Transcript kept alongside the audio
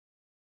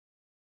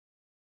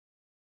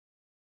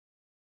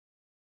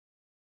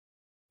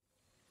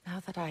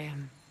that I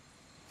am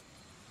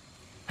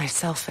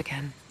myself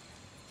again,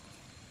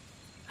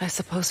 I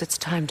suppose it's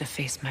time to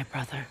face my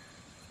brother.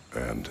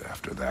 And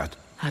after that?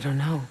 I don't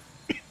know.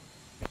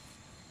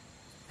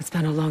 It's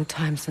been a long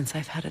time since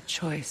I've had a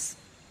choice.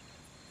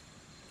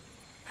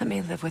 Let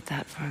me live with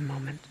that for a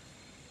moment.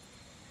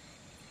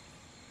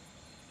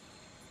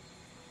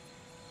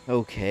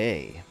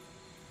 Okay.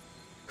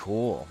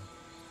 Cool.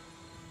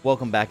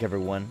 Welcome back,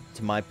 everyone,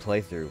 to my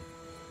playthrough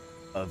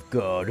of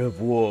God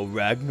of War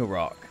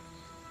Ragnarok.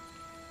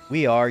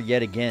 We are,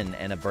 yet again,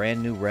 in a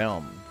brand new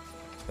realm.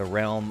 The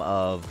realm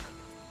of...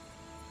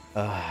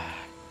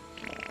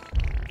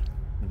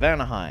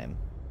 Vanaheim.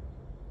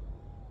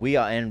 We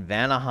are in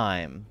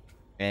Vanaheim.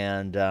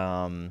 And,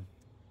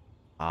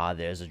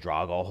 there's a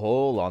Drago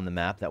hole on the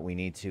map that we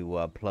need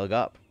to plug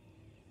up.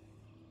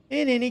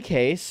 In any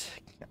case,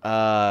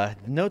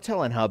 no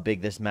telling how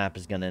big this map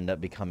is going to end up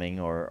becoming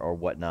or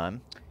whatnot.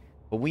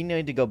 But we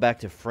need to go back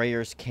to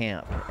Freyr's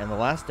camp. In the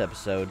last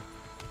episode,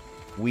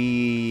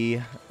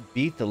 we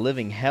beat the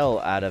living hell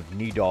out of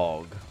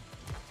Nidog.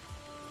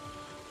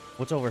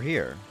 What's over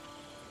here?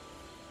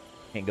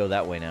 Can't go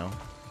that way now.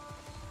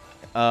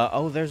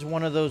 Oh, there's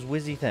one of those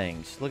whizzy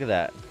things. Look at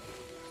that.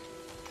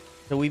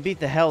 So we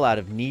beat the hell out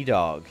of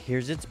Nidog.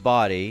 Here's its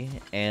body,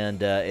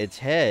 and its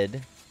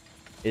head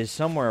is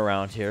somewhere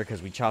around here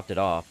because we chopped it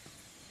off.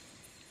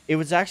 It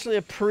was actually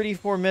a pretty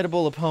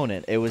formidable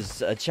opponent. It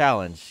was a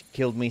challenge.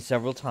 Killed me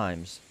several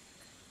times.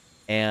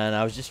 And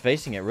I was just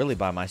facing it really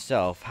by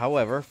myself.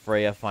 However,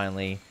 Freya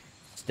finally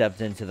stepped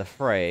into the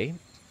fray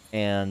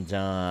and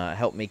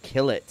helped me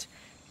kill it.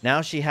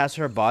 Now she has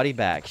her body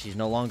back. She's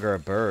no longer a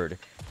bird.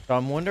 So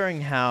I'm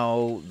wondering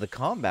how the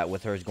combat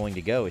with her is going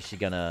to go. Is she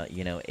going to,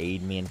 you know,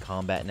 aid me in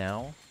combat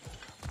now?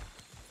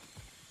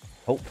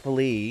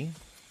 Hopefully.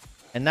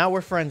 And now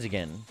we're friends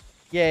again.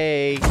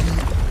 Yay!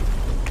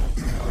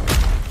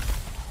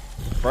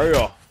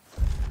 Freya!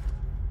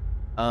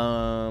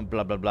 Blah,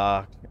 blah,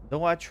 blah.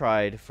 Though I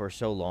tried for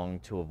so long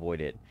to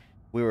avoid it,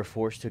 we were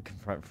forced to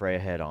confront Freya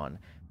head-on.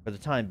 For the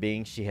time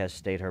being, she has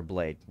stayed her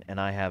blade, and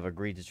I have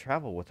agreed to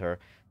travel with her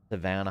to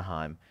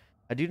Vanaheim.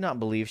 I do not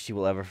believe she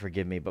will ever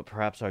forgive me, but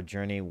perhaps our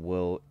journey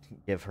will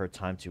give her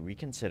time to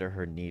reconsider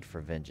her need for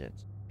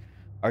vengeance.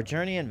 Our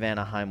journey in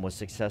Vanaheim was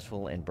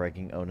successful in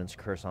breaking Odin's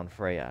curse on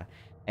Freya,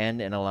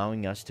 and in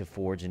allowing us to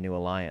forge a new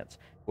alliance.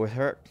 With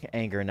her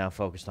anger now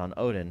focused on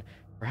Odin,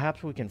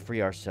 perhaps we can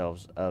free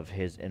ourselves of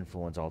his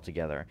influence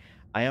altogether.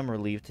 I am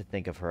relieved to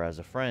think of her as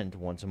a friend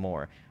once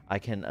more. I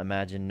can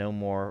imagine no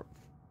more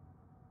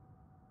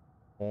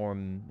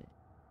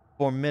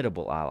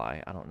formidable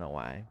ally. I don't know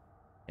why,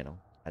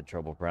 had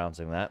trouble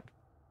pronouncing that.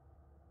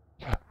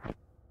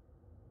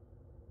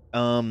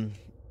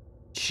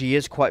 She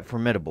is quite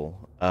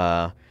formidable.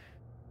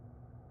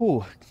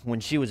 When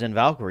she was in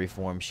Valkyrie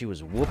form, she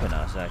was whooping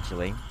us,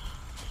 actually.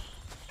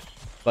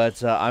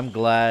 But I'm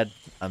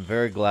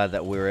very glad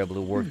that we were able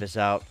to work this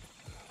out.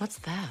 What's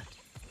that?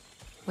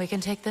 We can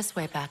take this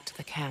way back to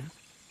the camp.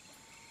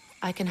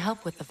 I can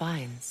help with the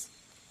vines.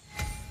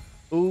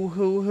 Ooh,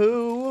 hoo,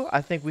 hoo.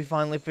 I think we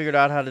finally figured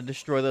out how to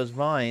destroy those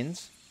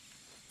vines.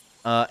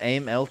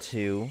 Aim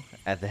L2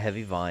 at the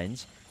heavy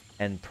vines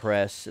and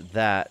press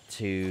that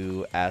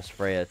to ask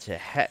Freya to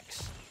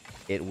hex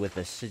it with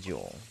a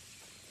sigil.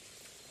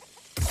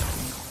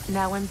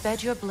 Now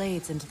embed your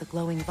blades into the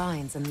glowing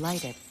vines and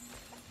light it.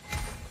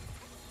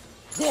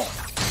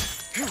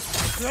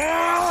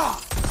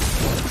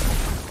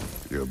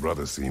 Your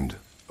brother seemed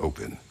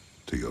open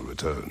to your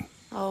return.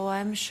 Oh,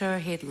 I'm sure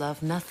he'd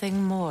love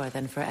nothing more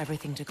than for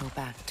everything to go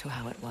back to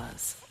how it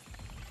was,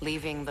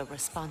 leaving the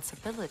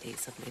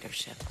responsibilities of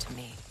leadership to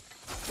me.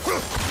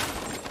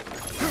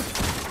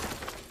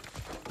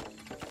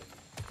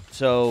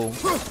 So,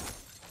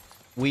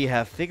 we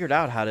have figured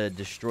out how to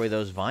destroy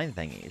those vine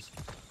thingies,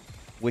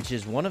 which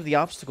is one of the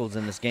obstacles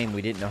in this game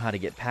we didn't know how to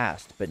get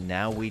past, but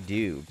now we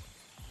do,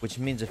 which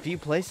means a few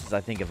places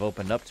I think have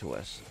opened up to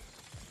us.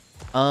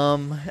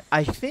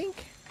 I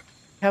think,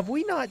 have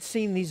we not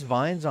seen these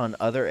vines on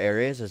other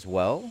areas as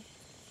well?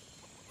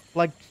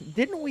 Like,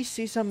 didn't we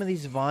see some of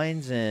these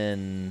vines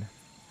in,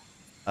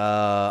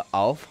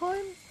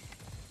 Alfheim?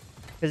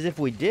 Because if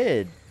we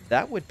did,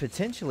 that would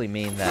potentially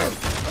mean that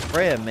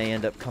Freya may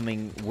end up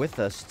coming with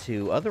us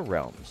to other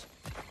realms.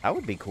 That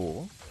would be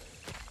cool.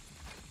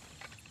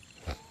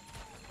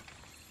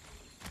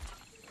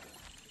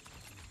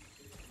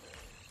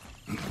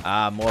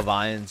 More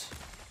vines.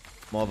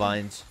 More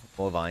vines.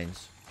 More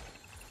vines.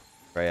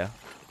 Freya.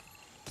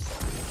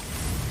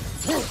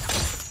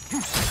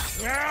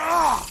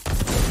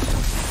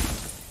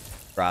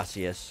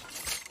 Gracias.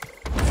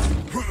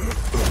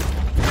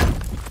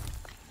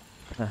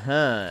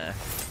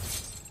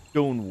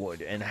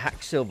 Stonewood and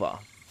Hacksilver.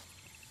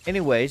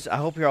 Anyways, I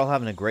hope you're all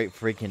having a great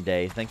freaking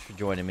day. Thanks for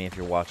joining me if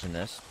you're watching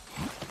this.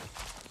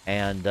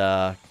 And,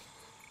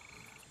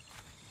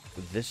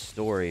 with this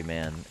story,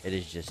 man, it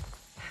is just...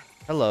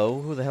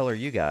 Hello, who the hell are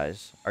you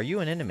guys? Are you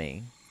an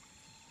enemy?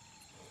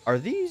 Are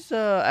these,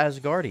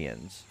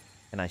 Asgardians?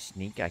 Can I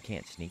sneak? I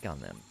can't sneak on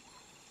them.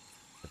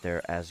 But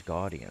they're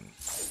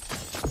Asgardians.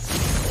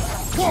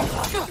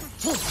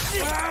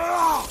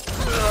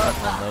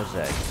 On those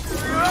eggs.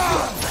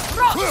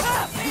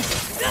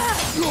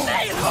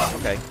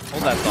 Okay,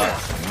 hold that thought.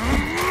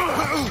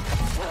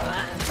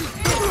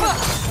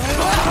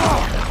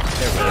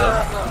 There we go.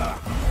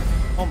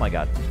 Oh my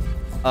god.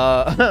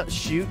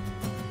 Shoot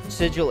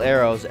sigil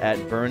arrows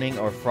at burning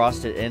or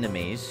frosted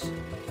enemies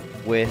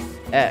with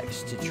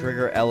X to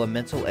trigger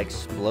elemental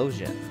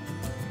explosion.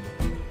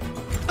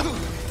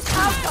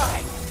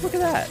 Look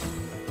at that.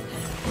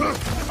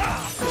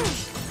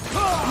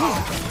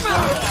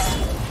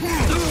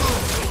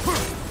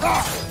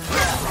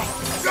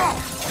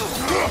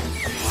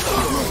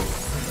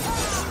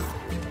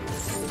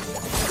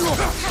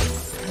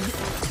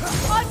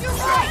 On your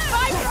right,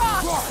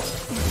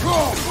 Cyclops!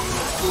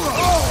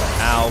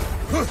 Ow.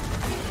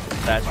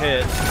 That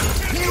hit.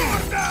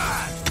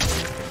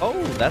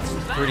 Oh, that's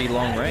pretty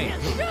long range.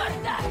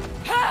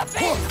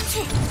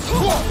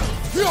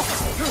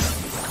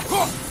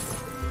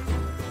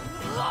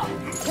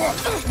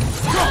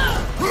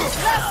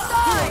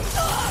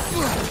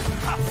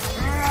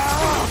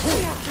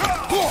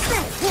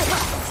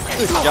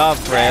 Good job,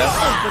 Freya.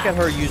 Look at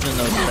her using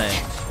those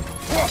things.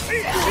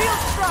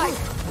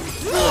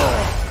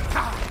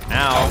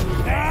 Ow.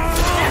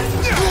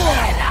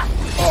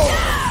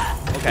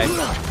 Okay.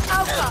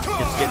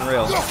 It's getting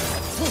real.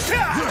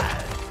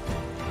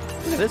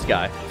 Look at this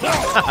guy.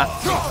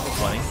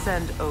 Funny.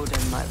 Send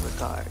Odin my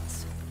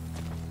regards.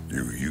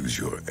 You use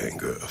your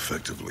anger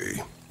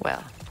effectively.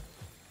 Well,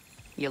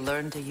 you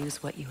learn to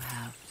use what you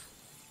have.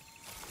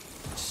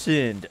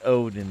 Send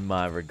Odin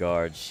my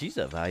regards. She's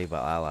a valuable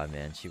ally,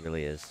 man. She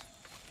really is.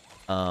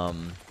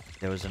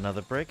 There was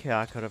another brick here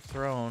I could have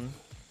thrown.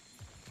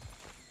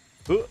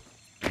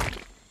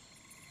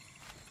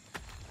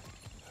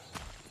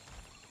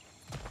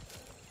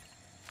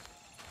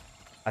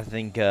 I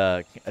think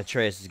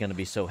Atreus is gonna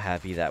be so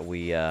happy that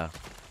we're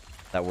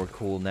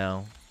cool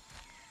now.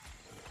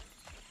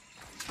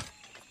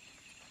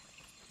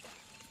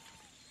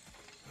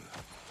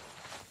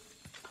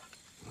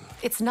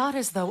 It's not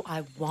as though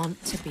I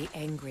want to be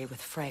angry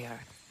with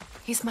Freyr.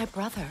 He's my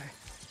brother.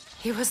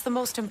 He was the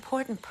most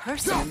important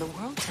person in the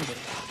world to me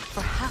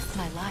for half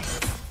my life.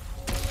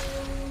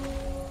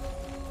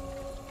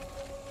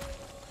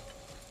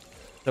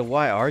 So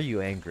why are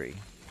you angry?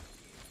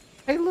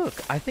 Hey, look,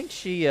 I think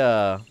she,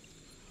 I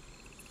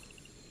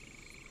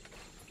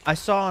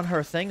saw on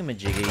her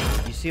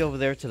thingamajiggy, you see over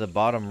there to the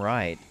bottom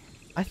right,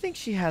 I think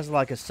she has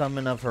like a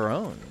summon of her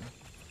own.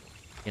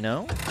 You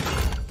know?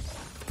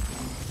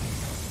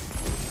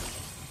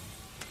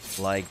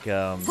 Like,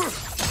 the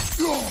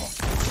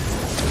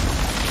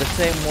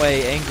same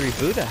way Angry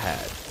Buddha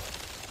had.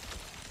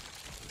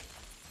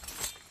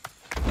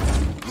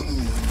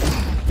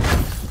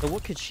 So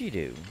what could she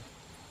do?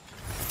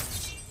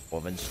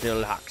 Woman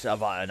still hacks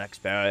of an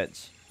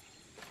experience.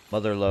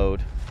 Mother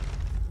load.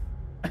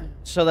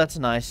 So that's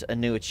nice, a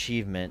new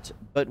achievement.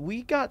 But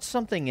we got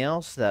something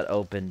else that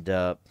opened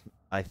up.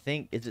 I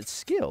think, is it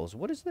skills?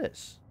 What is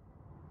this?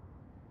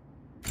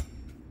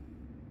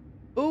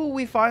 Ooh,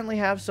 we finally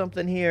have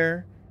something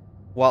here.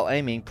 While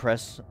aiming,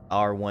 press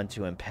R1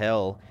 to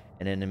impel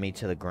an enemy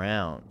to the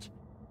ground.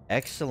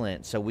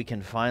 Excellent. So we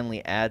can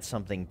finally add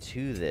something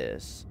to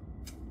this.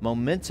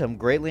 Momentum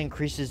greatly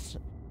increases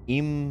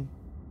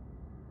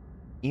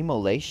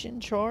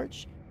immolation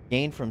charge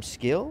gained from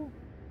skill.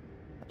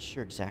 Not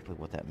sure exactly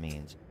what that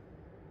means.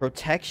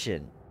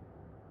 Protection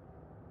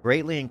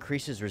greatly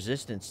increases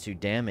resistance to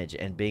damage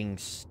and being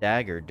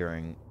staggered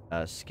during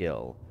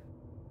skill.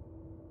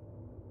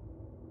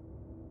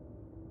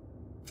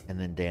 And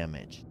then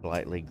damage.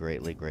 Slightly,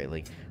 greatly,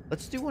 greatly.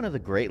 Let's do one of the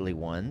greatly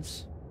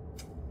ones.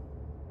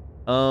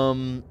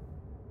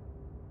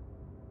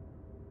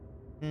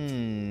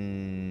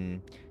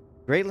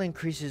 Greatly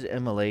increases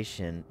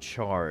immolation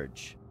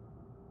charge.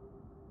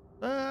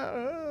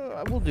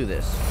 We'll do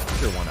this.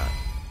 Sure, why not?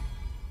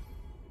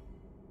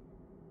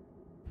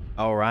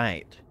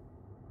 Alright.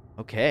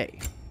 Okay.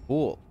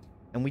 Cool.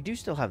 And we do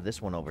still have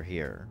this one over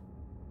here.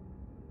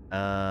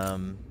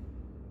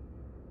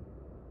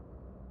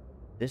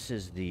 This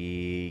is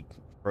the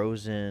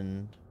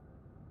frozen...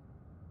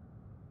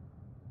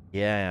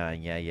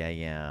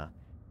 Yeah.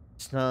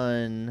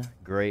 Stun,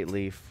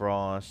 greatly,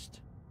 frost,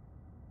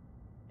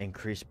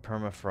 increased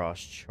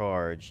permafrost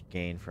charge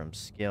gained from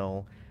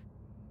skill.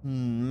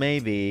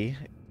 Maybe.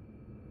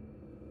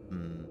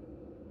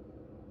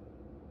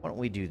 Why don't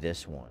we do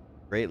this one?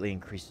 Greatly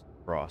increased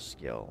frost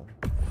skill.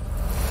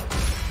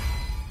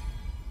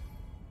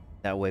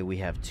 That way we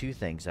have two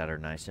things that are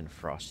nice and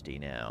frosty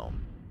now.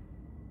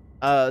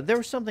 There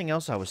was something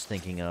else I was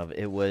thinking of.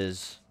 It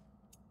was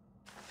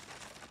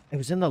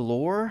in the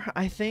lore,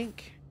 I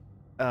think.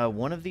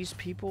 One of these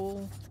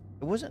people.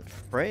 It wasn't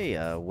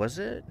Freya, was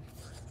it?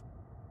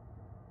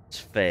 It's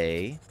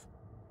Faye.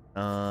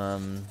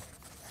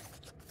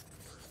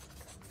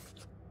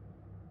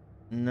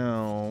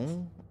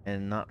 No,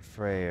 and not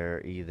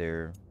Freyr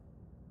either.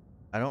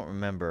 I don't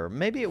remember.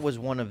 Maybe it was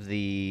one of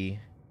the...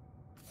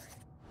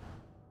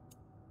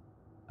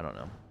 I don't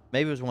know.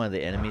 Maybe it was one of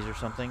the enemies or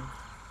something.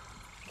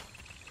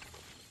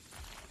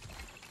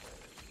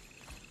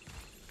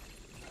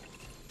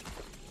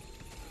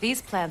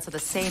 These plants are the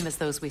same as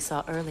those we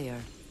saw earlier.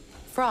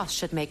 Frost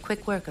should make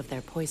quick work of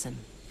their poison.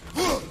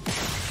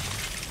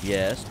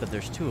 Yes, but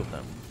there's 2 of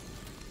them.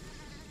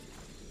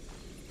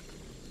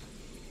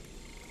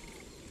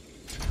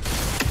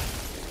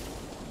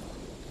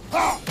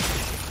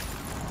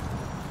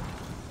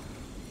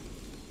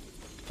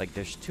 Like,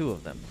 there's 2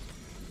 of them.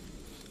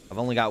 I've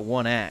only got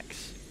 1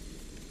 axe.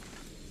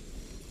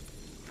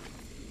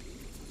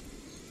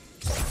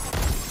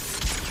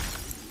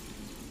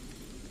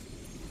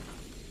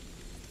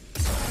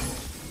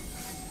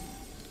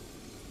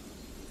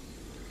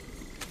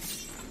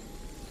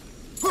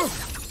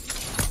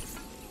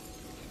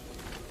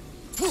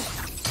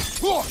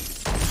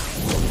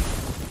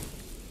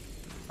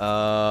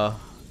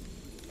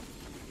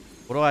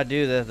 What do I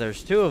do that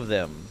there's 2 of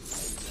them?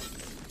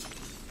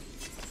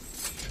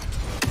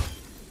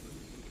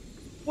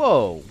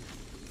 Whoa.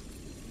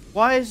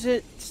 Why is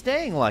it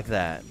staying like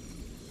that?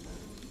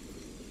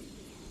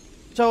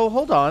 So,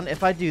 hold on.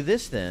 If I do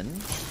this then...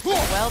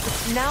 Well,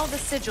 now the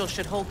sigil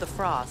should hold the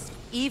frost,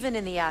 even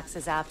in the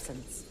axe's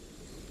absence.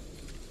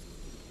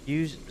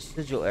 Use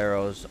sigil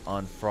arrows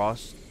on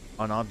frost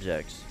on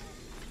objects.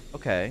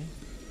 Okay.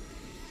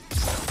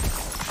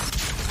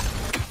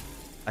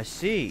 I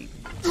see.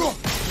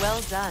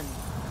 Well done.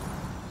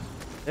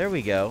 There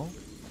we go.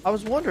 I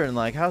was wondering,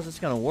 like, how's this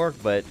gonna work,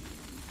 but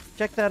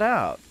check that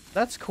out.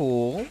 That's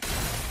cool.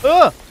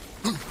 Ugh!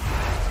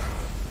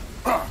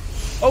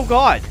 Oh,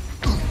 God!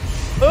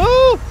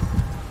 Oh!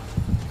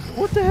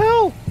 What the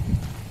hell?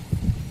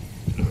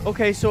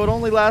 Okay, so it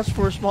only lasts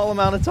for a small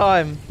amount of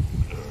time.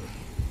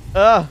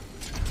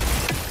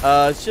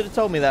 Should have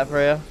told me that,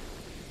 Freya.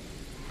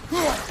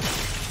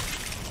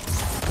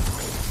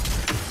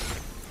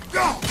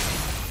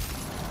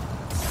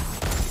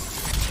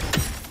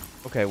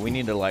 Okay, we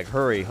need to, like,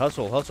 hurry.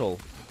 Hustle, hustle.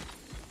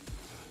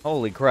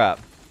 Holy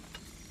crap.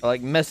 I,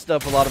 like, messed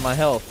up a lot of my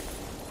health.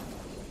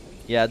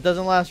 Yeah, it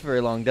doesn't last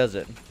very long, does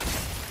it?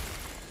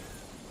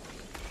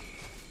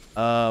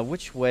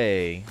 Which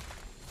way?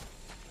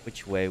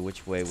 Which way,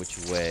 which way, which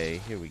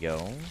way? Here we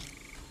go.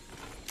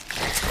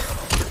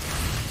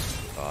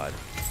 God.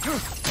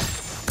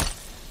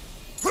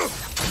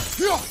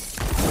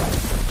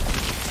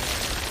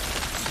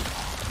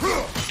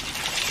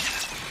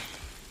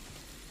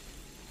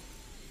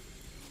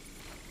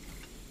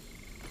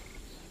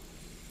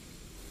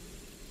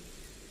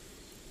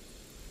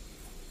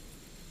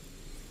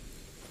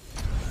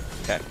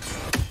 Okay.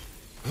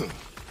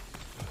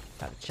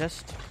 Got a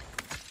chest.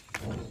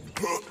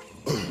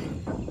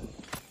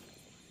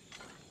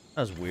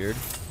 That was weird.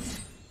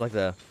 Like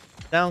the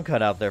sound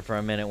cut out there for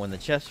a minute when the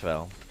chest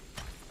fell.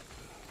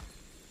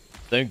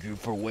 Thank you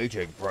for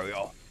waiting,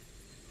 Freya.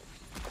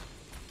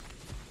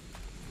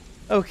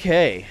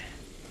 Okay.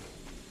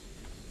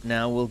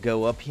 Now we'll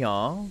go up here.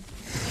 Oh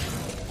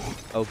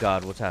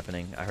God, what's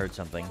happening? I heard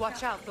something.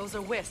 Watch out, those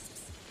are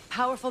wisps.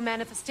 Powerful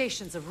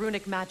manifestations of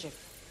runic magic.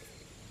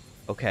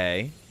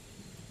 Okay.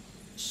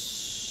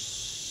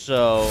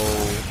 So...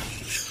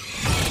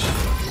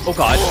 Oh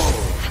God.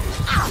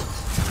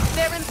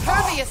 They're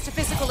impervious to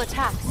physical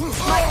attacks.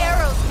 My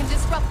arrows can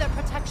disrupt their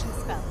protection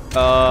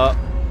spell.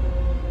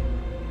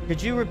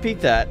 Could you repeat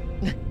that?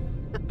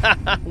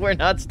 We're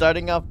not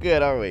starting off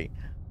good, are we?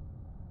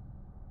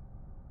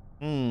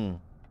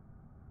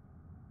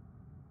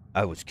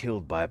 I was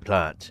killed by a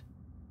plant.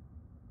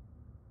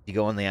 You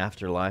go in the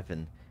afterlife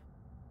and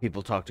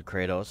people talk to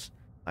Kratos.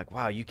 Like,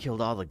 wow, you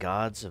killed all the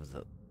gods of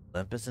the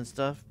Olympus and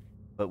stuff?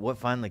 But what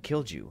finally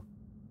killed you?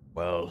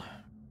 Well,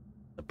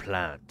 the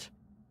plant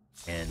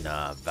in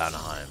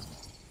Vanaheim.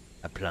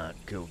 A plant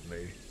killed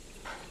me.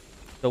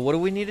 So what do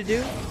we need to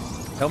do?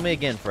 Tell me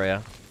again,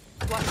 Freya.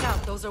 Watch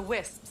out, those are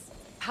wisps.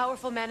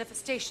 Powerful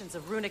manifestations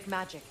of runic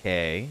magic.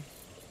 Okay.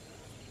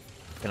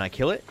 Can I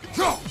kill it?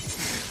 Well,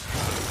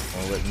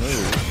 it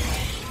moves.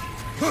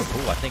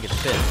 Ooh, I think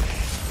it's fit.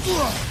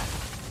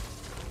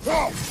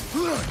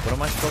 What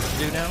am I supposed to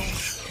do now?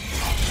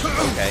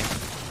 Okay.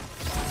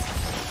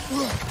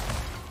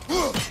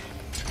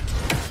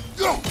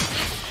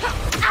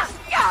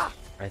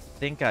 I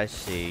think I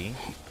see.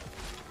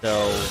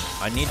 So,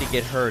 I need to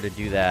get her to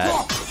do that,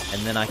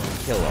 and then I can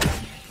kill her.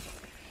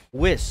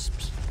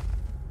 Wisps.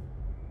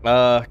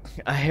 A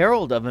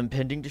herald of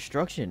impending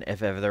destruction,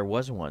 if ever there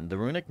was one. The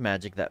runic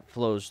magic that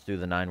flows through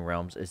the 9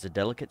 realms is a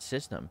delicate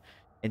system.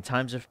 In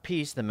times of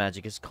peace, the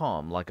magic is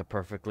calm, like a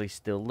perfectly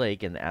still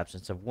lake in the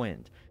absence of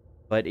wind.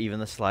 But even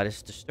the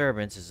slightest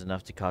disturbance is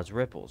enough to cause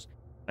ripples.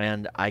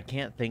 And I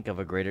can't think of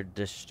a greater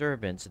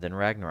disturbance than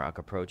Ragnarok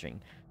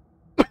approaching.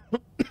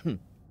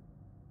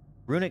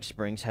 Runic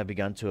springs have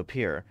begun to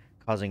appear,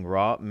 causing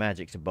raw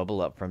magic to bubble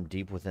up from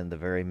deep within the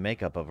very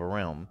makeup of a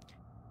realm.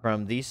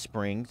 From these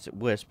springs,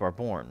 wisps are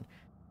born,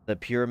 the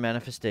pure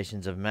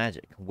manifestations of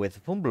magic.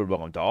 With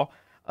Fumbledonda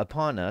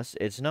upon us,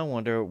 it's no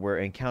wonder we're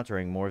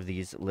encountering more of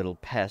these little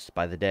pests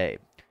by the day.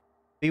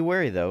 Be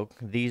wary, though.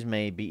 These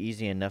may be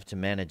easy enough to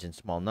manage in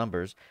small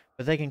numbers,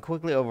 but they can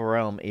quickly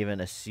overwhelm even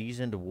a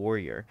seasoned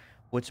warrior.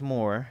 What's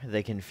more,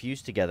 they can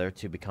fuse together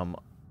to become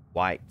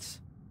wights.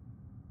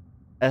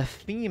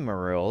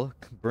 Ephemeral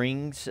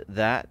brings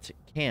that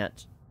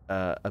can't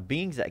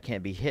beings that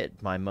can't be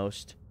hit by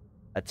most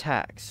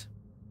attacks.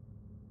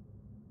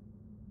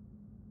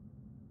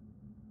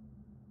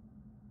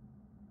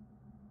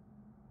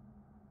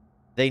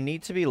 They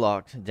need to be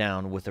locked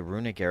down with a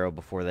runic arrow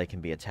before they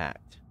can be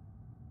attacked.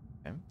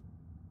 Okay.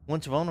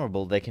 Once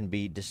vulnerable, they can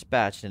be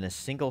dispatched in a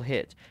single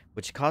hit,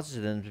 which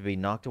causes them to be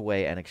knocked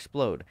away and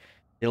explode,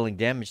 dealing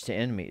damage to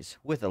enemies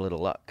with a little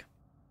luck.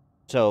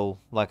 So,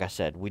 like I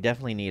said, we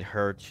definitely need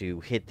her to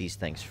hit these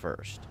things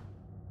first.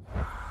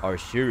 I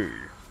see.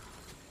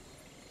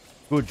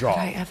 Good job.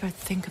 Could I ever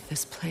think of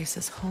this place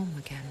as home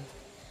again?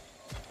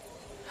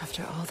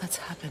 After all that's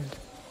happened.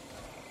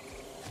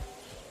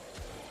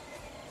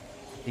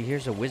 See,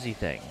 here's a whizzy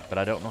thing, but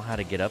I don't know how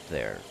to get up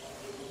there.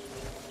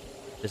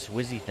 This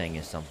whizzy thing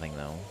is something,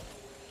 though.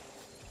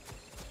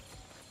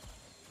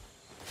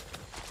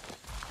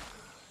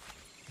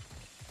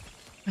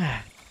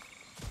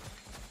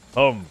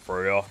 Come,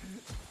 Freya.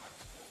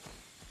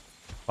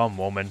 Come,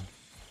 woman.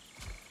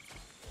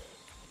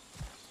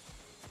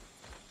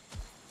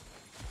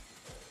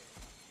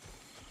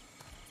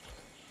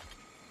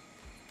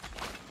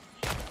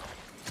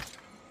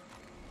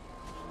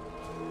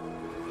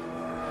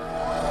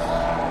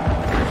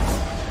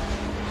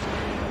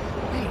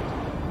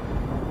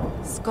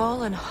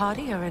 Skull and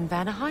Hadi are in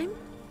Vanaheim?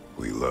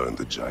 We learned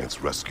the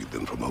giants rescued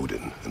them from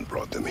Odin and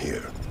brought them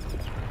here.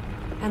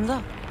 And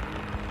look.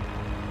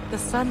 The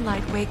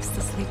sunlight wakes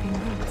the sleeping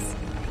roots.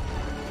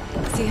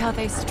 See how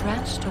they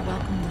stretch to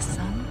welcome the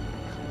sun?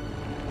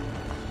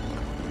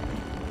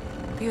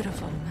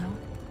 Beautiful, no?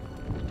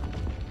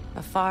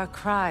 A far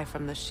cry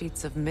from the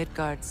sheets of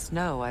Midgard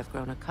snow I've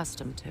grown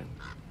accustomed to.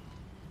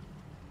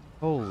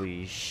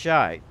 Holy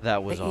shite,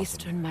 that was The awesome.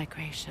 Eastern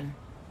migration.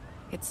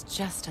 It's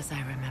just as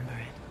I remember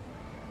it.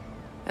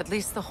 At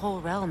least the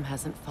whole realm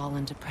hasn't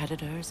fallen to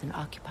predators and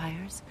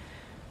occupiers.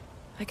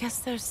 I guess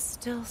there's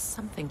still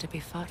something to be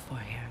fought for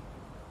here.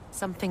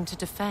 Something to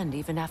defend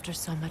even after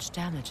so much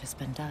damage has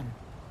been done.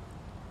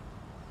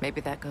 Maybe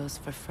that goes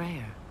for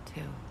Freyr,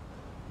 too.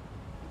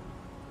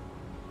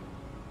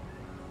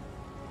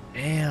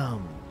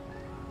 Damn.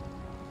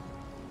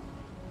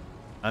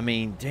 I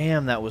mean,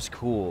 damn, that was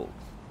cool.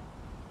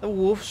 The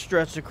wolf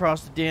stretched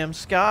across the damn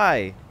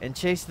sky and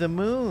chased the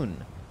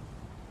moon.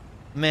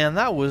 Man,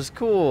 that was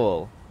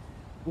cool.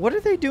 What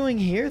are they doing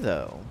here,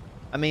 though?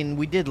 I mean,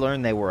 we did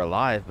learn they were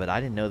alive, but I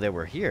didn't know they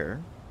were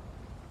here.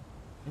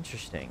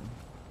 Interesting.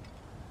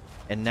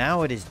 And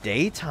now it is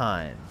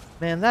daytime.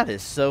 Man, that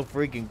is so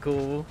freaking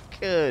cool.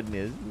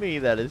 Goodness me,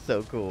 that is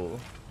so cool.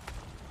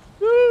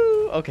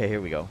 Woo! Okay,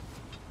 here we go.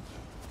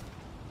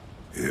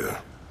 Here.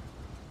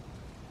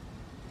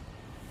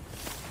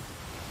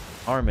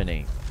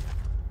 Harmony.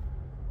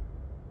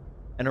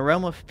 In a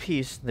realm of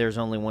peace, there's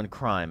only one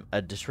crime,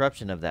 a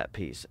disruption of that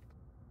peace.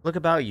 Look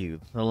about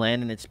you, the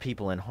land and its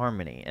people in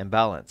harmony and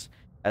balance,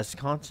 as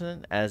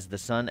constant as the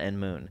sun and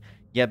moon.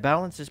 Yet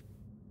balance is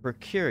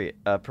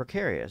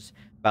precarious.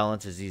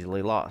 Balance is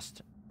easily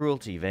lost.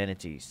 Cruelty,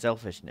 vanity,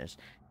 selfishness,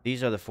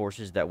 these are the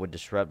forces that would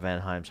disrupt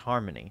Vanheim's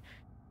harmony.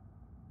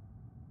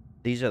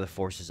 These are the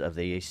forces of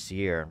the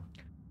Aesir.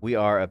 We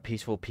are a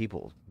peaceful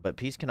people, but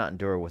peace cannot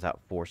endure without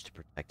force to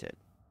protect it.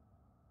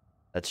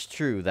 That's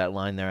true, that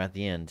line there at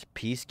the end.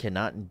 Peace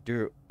cannot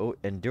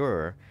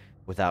endure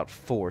without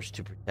force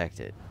to protect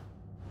it.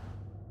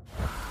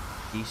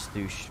 Peace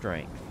through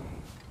strength.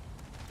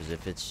 Because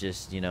if it's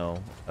just, you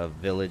know, a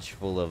village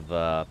full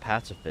of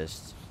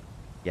pacifists,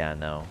 yeah,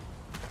 no.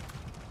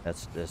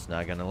 That's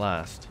not gonna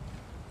last.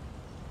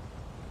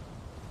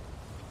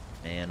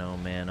 Man, oh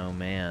man, oh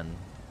man.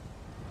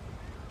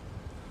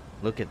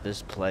 Look at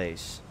this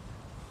place.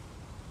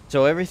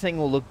 So everything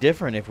will look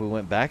different if we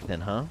went back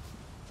then, huh?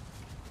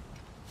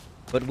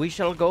 But we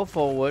shall go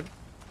forward.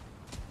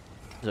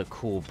 This is a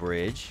cool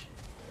bridge.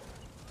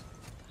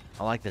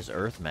 I like this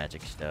earth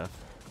magic stuff.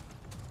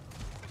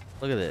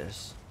 Look at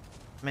this.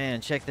 Man,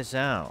 check this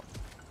out.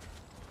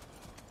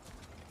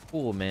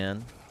 Cool,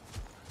 man.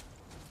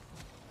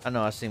 I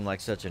know I seem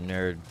like such a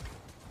nerd.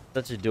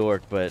 Such a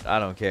dork, but I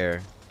don't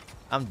care.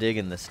 I'm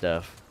digging this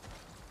stuff.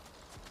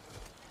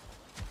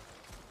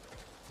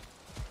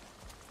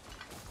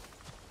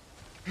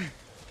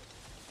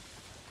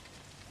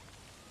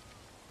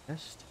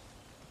 Best.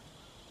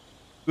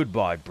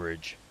 Goodbye,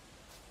 bridge.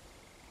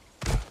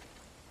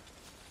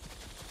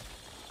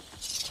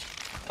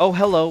 Oh,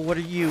 hello, what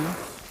are you?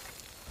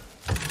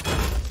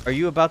 Are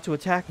you about to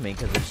attack me?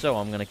 Because if so,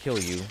 I'm gonna kill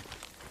you.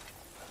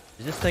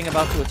 Is this thing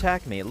about to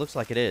attack me? It looks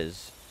like it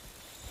is.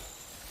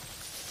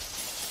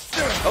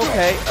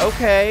 Okay,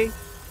 okay.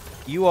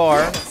 You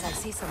are. I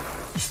see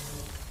something.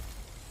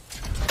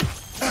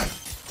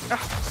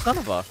 Son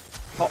of a...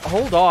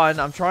 Hold on,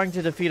 I'm trying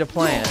to defeat a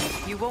plant.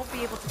 You won't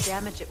be able to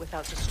damage it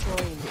without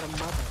destroying your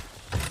mother.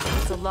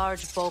 It's a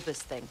large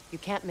bulbous thing. You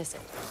can't miss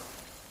it.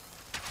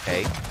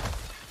 Okay.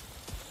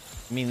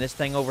 You mean this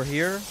thing over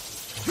here?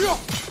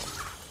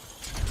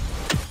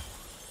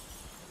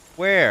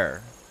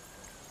 Where?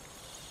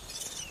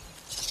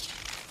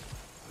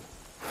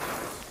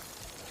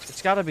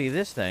 It's gotta be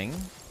this thing.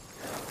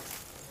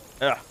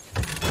 Ugh.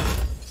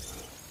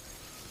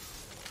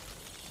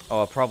 Oh,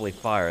 I'll probably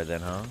fire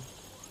then, huh?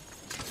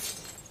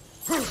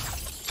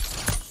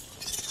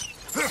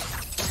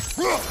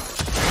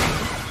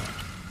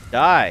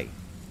 Die,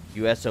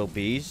 you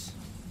SOBs.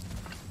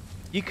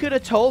 You could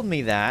have told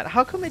me that.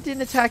 How come it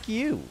didn't attack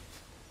you?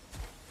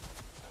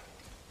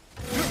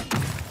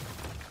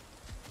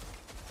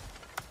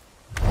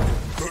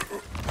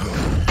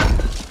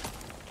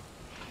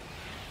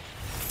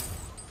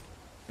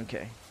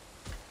 Okay.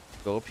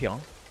 Go up here.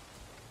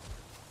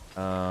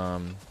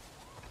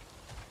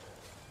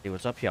 See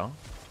what's up here.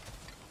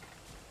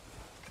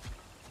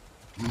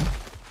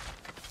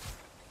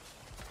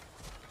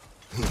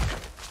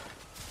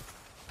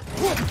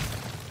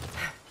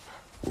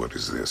 What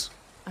is this?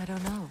 I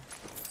don't know.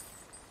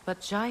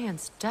 But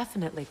giants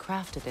definitely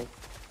crafted it.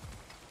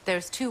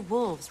 There's 2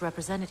 wolves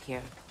represented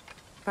here.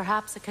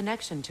 Perhaps a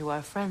connection to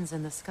our friends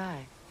in the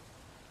sky.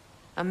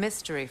 A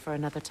mystery for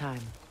another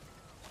time.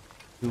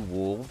 2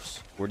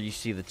 wolves? Where do you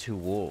see the 2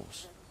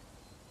 wolves?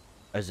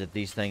 Is it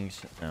these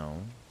things?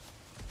 No.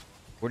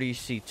 Where do you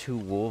see 2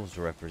 wolves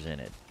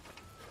represented?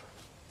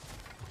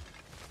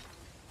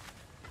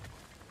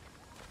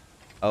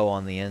 Oh,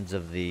 on the ends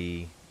of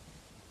the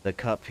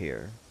cup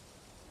here.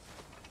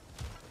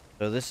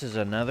 So this is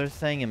another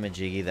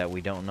thingamajiggy that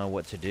we don't know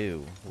what to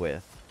do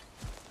with.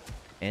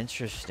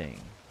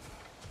 Interesting.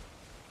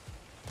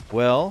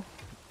 Well,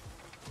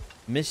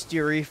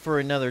 mystery for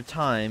another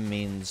time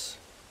means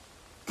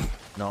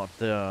not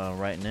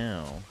right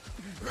now.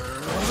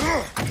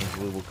 Means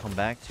we will come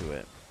back to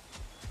it.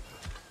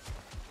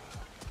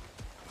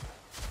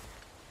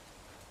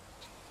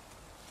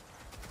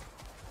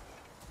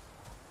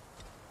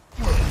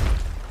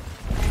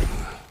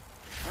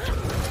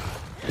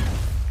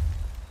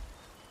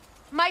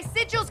 My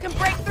sigils can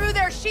break through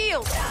their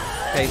shields.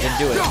 Okay, then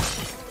do it.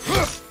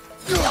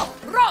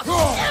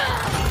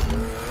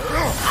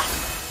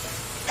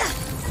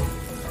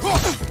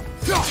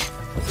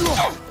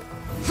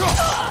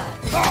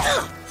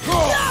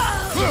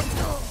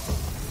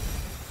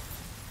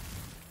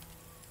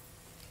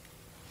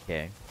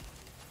 Okay.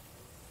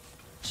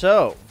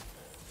 So,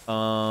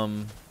 got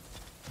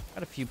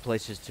a few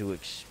places to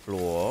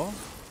explore.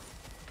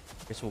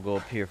 Guess we'll go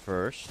up here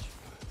first.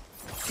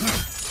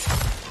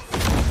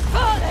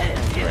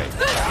 Great.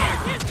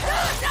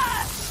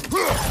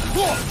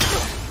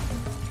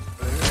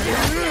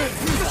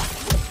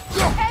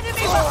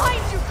 Enemy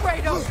behind you,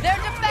 Kratos! They're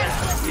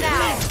defenseless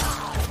now!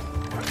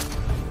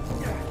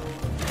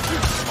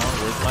 Come on,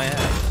 where's my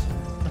axe?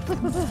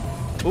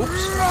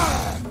 Oops.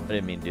 I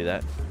didn't mean to do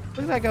that.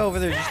 Look at that guy over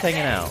there just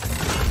hanging out.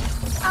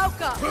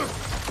 Alka!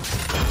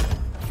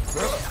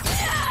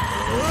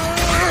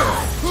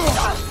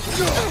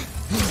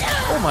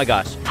 Oh my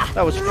gosh.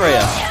 That was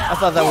Freya. I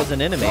thought that was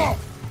an enemy.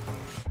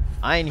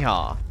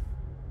 Einha.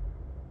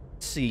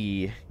 Let's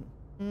see.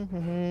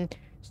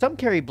 Some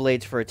carry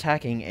blades for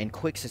attacking in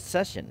quick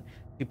succession.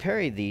 You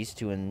parry these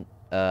to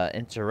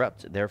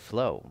interrupt their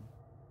flow.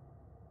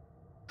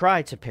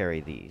 Try to parry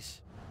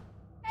these.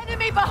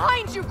 Enemy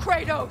behind you,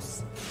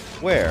 Kratos!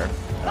 Where?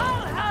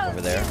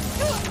 Over there.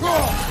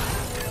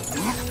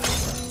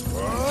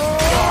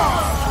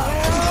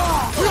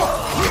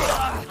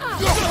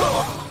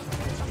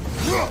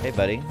 Hey,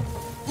 buddy.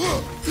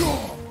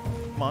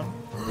 Come on.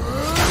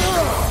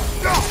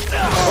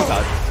 Oh,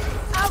 God.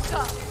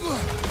 Alka!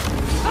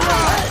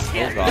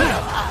 Oh, God.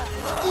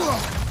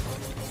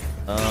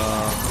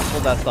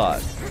 Hold that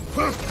thought.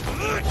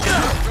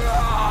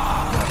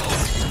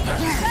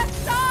 Left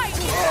side!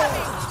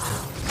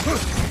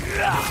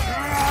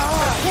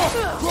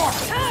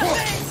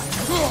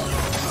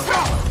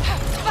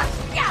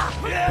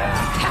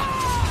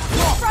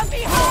 From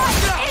behind!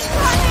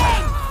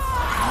 Incoming!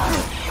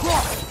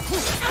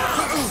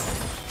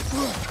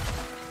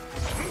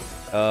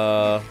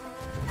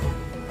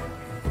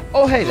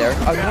 Oh, hey there.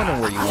 I was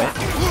wondering where you went.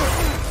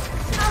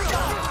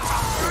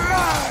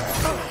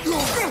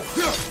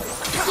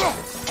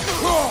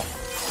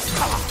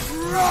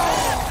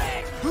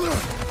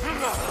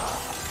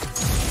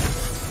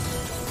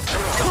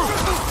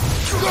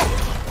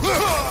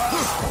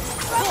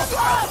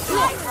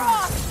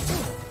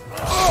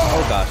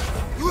 Oh, gosh.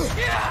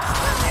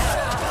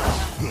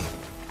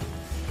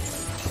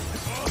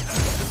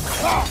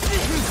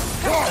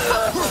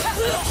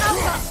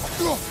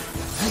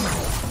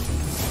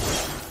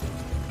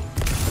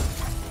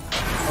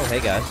 Oh, hey,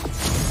 guys.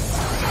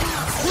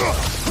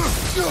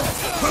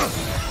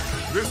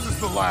 This is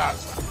the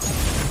last.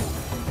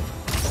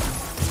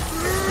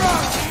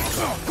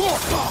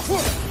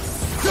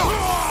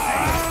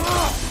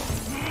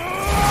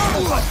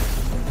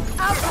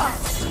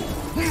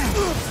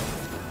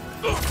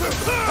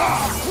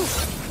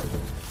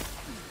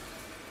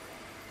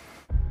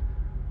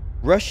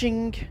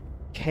 Rushing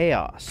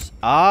Chaos.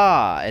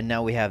 Ah, and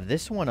now we have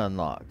this one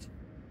unlocked.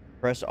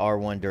 Press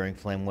R1 during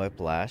Flame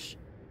Whiplash.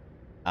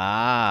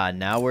 Ah,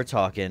 now we're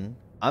talking.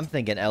 I'm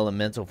thinking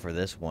elemental for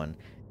this one.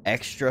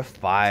 Extra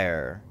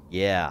fire.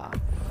 Yeah.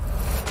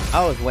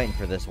 I was waiting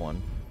for this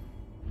one.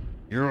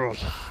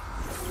 Yes.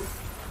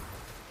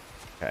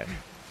 Okay.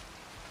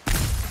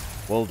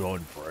 Well done,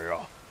 Freya.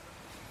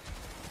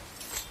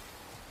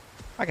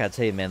 I gotta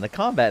tell you, man, the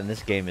combat in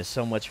this game is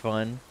so much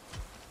fun.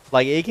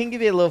 Like, it can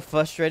get a little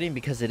frustrating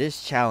because it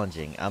is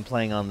challenging. I'm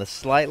playing on the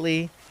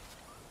slightly,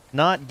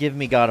 not Give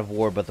Me God of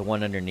War, but the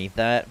one underneath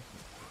that.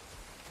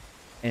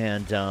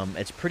 And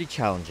it's pretty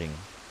challenging.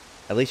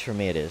 At least for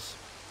me it is.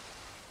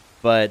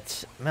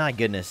 But, my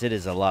goodness, it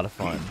is a lot of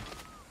fun.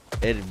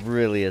 It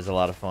really is a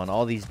lot of fun.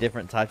 All these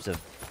different types of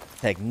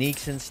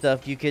techniques and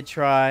stuff you could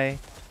try.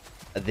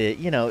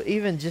 You know,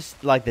 even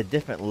just like the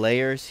different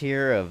layers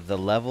here of the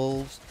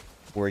levels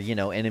where, you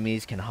know,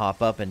 enemies can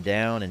hop up and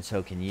down and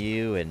so can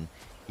you. And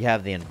you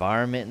have the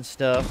environment and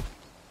stuff.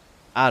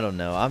 I don't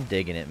know. I'm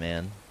digging it,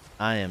 man.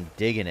 I am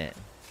digging it.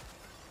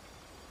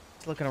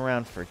 Just looking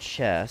around for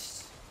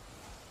chests.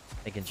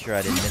 Making sure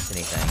I didn't miss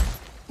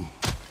anything.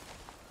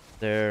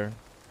 There.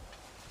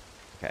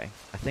 Okay.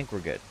 I think we're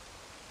good.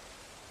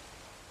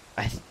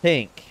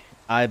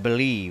 I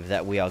believe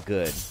that we are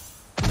good.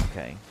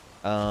 Okay.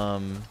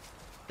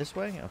 This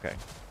way? Okay.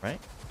 Right?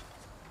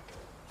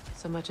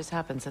 So much has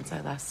happened since I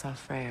last saw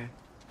Freyr.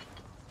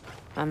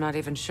 I'm not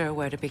even sure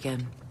where to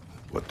begin.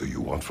 What do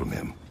you want from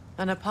him?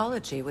 An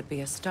apology would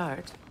be a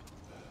start.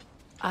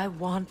 I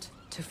want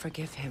to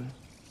forgive him.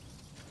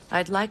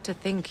 I'd like to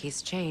think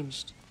he's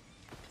changed.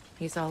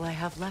 He's all I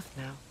have left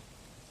now.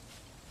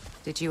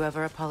 Did you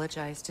ever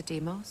apologize to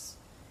Deimos?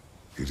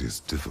 It is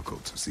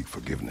difficult to seek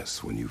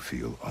forgiveness when you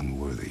feel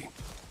unworthy.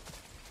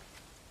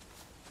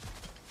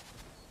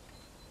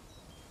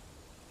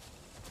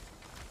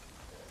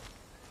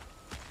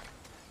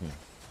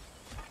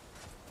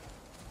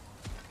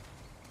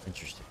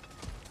 Interesting.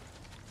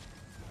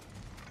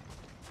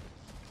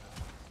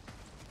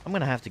 I'm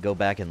gonna have to go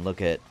back and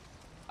look at,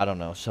 I don't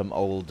know, some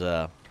old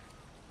God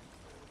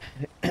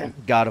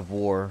of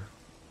War,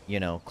 you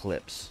know,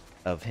 clips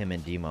of him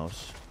and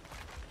Deimos.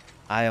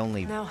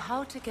 Now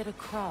how to get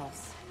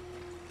across?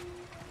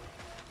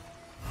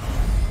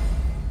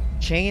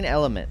 Chain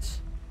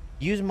elements.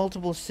 Use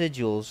multiple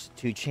sigils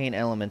to chain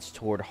elements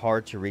toward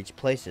hard-to-reach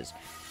places.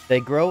 They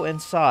grow in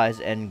size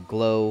and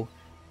glow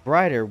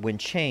brighter when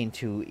chained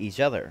to each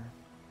other.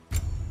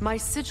 My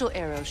sigil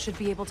arrow should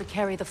be able to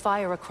carry the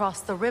fire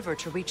across the river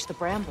to reach the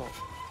bramble.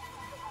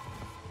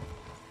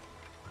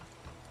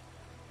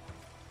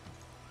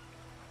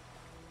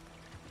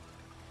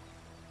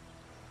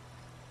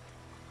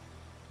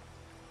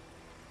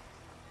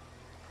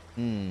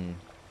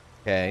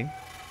 Okay.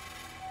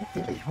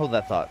 Hold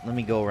that thought. Let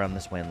me go around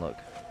this way and look.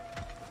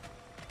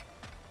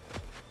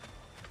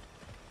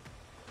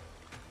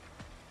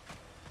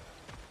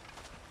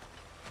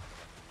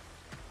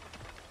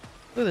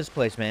 Look at this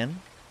place, man.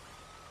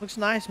 Looks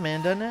nice,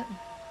 man, doesn't it?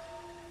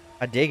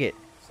 I dig it.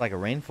 It's like a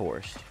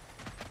rainforest.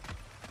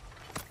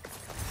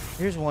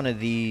 Here's one of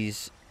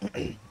these.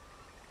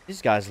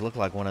 These guys look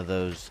like one of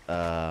those,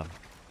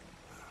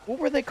 what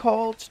were they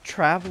called?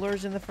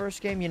 Travelers in the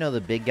first game? You know,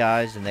 the big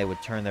guys, and they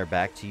would turn their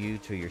back to you,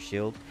 to your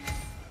shield.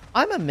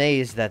 I'm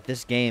amazed that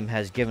this game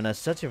has given us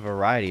such a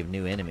variety of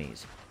new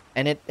enemies.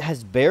 And it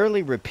has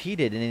barely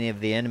repeated any of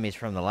the enemies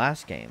from the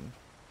last game.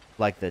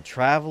 Like the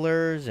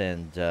travelers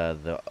and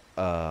the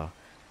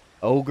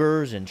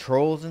ogres and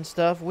trolls and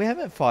stuff. We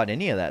haven't fought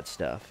any of that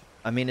stuff.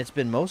 I mean, it's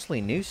been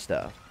mostly new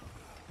stuff.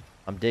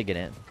 I'm digging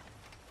it.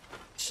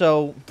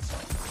 So...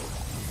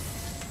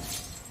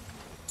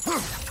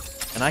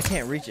 and I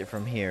can't reach it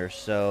from here,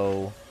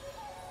 so...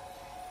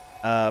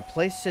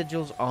 place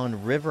sigils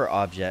on river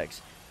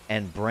objects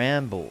and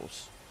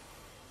brambles.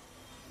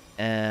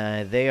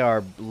 They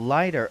are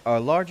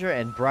larger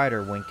and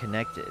brighter when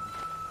connected.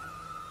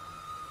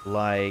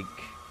 Like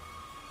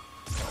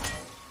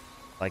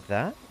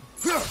that?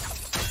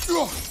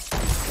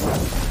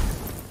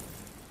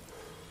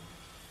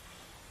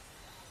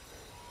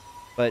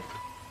 But...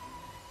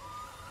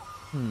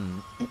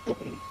 and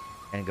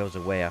it goes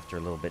away after a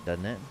little bit,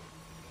 doesn't it?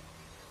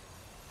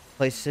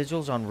 Place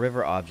sigils on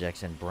river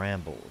objects and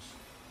brambles.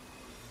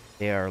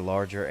 They are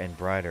larger and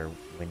brighter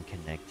when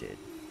connected.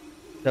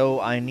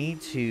 So I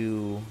need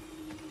to...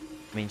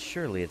 I mean,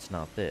 surely it's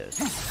not this.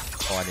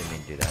 Oh, I didn't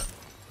mean to do that.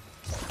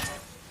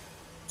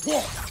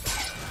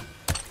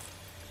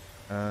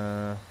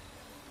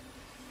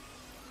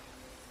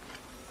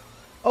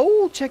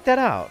 Oh, check that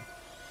out.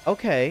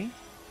 Okay.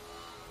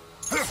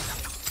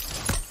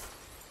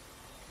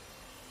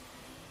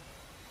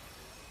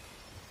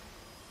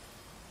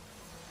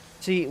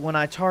 See, when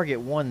I target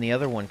one, the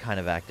other one kind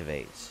of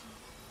activates.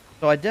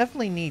 So I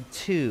definitely need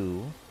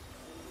two.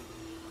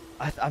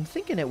 I'm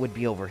thinking it would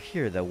be over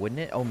here, though, wouldn't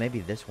it? Oh, maybe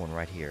this one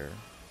right here.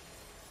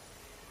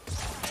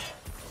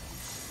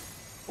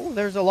 Oh,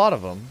 there's a lot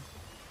of them.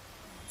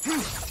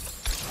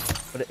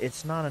 But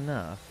it's not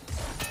enough.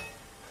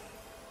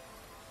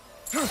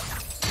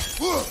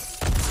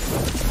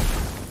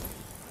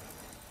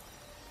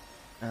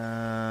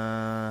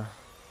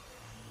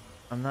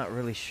 I'm not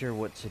really sure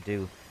what to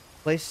do.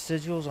 Place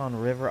sigils on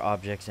river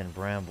objects and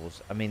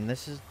brambles. I mean,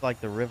 this is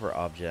like the river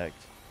object.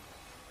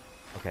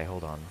 Okay,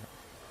 hold on.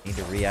 Need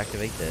to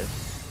reactivate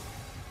this.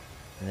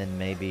 And then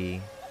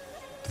maybe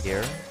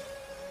here.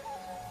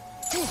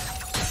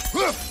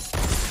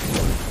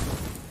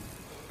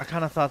 I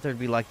kind of thought there'd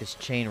be like this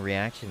chain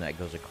reaction that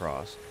goes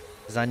across.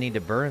 Because I need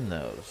to burn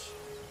those.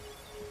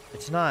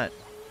 It's not...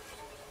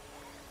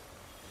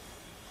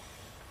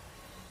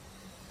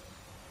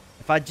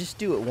 If I just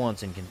do it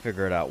once and can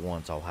figure it out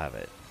once, I'll have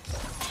it.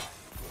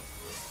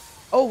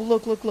 Oh,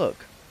 look, look,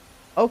 look.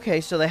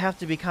 Okay, so they have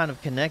to be kind of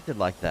connected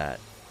like that.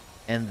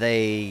 And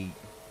they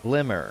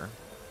glimmer.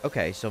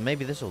 Okay, so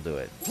maybe this will do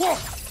it.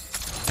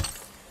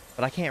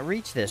 But I can't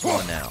reach this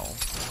one now.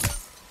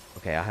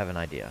 Okay, I have an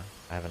idea.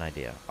 I have an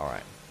idea.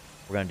 Alright.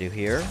 We're going to do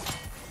here.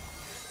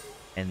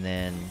 And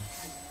then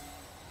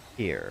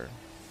here.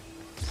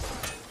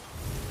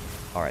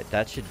 Alright,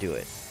 that should do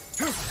it.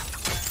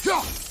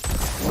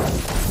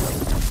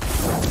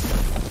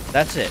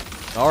 That's it.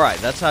 Alright,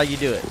 that's how you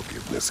do it.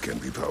 Forgiveness can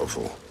be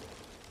powerful,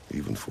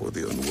 even for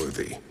the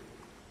unworthy.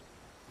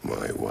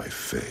 My wife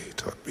Faye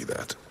taught me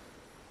that.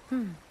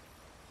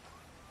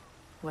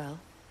 Well,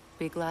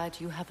 be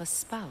glad you have a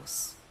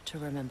spouse to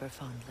remember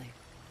fondly.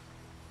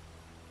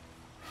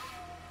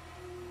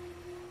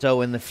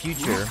 So in the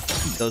future,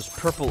 those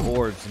purple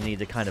orbs need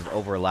to kind of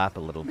overlap a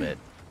little bit.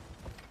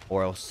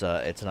 Or else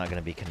it's not going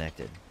to be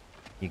connected.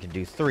 You can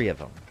do 3 of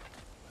them.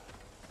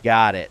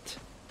 Got it.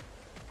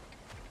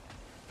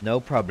 No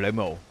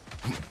problemo.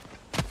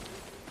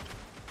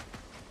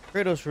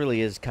 Kratos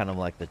really is kind of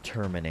like the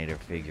Terminator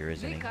figure,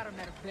 isn't he? I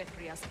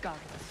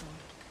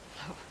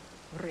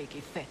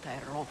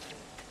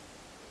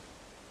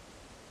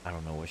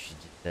don't know what she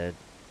just said,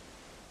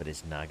 but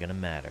it's not gonna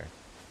matter.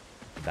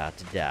 About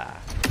to die.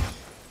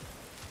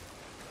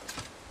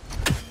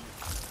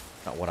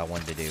 Not what I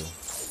wanted to do.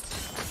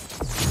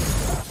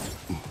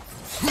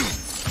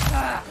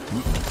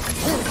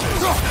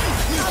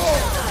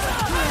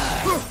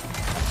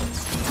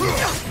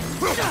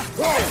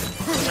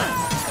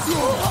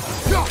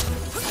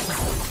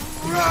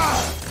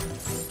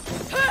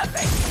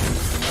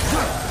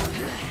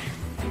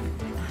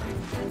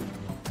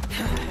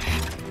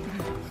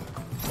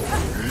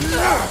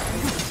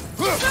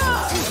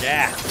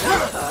 Yeah.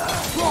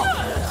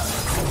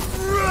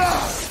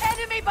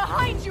 Enemy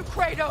behind you,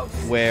 Kratos!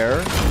 Where?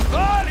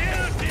 Alright,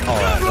 let's go.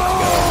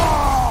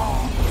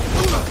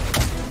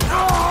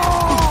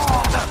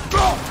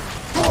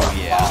 Oh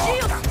yeah.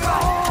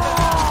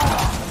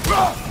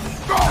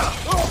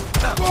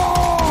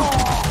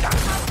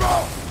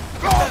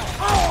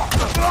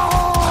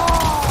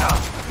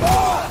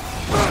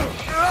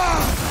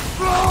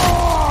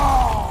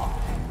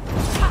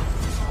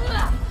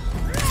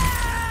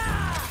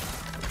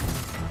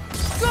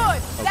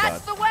 Good!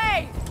 That's the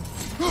way!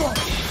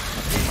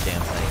 These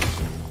damn things.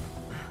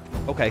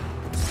 Okay.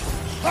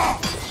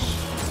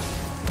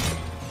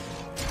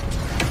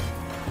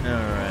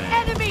 Alright.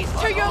 Enemies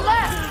to your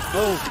left!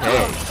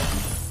 Okay.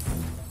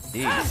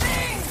 Jeez.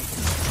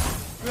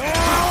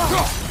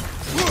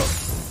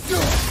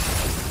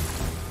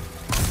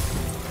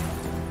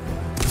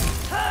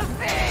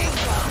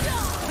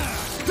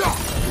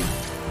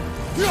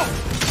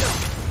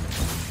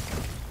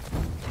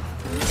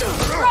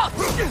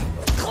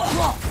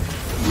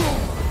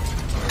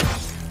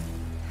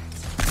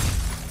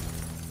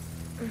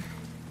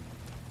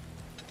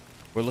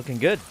 We're looking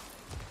good.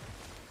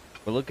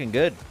 We're looking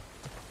good.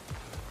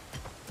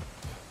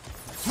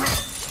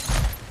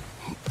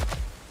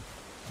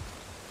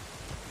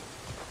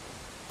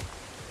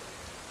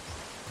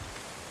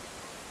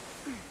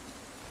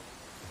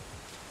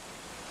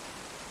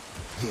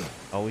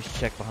 Always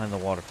check behind the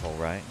waterfall,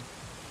 right?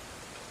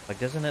 Like,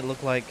 doesn't it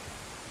look like...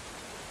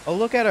 Oh,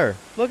 look at her!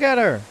 Look at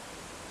her!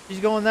 She's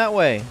going that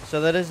way.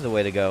 So that is the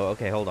way to go.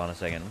 Okay, hold on a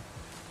second.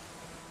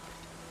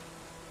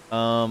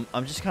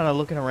 I'm just kind of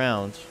looking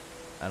around.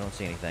 I don't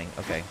see anything.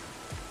 Okay.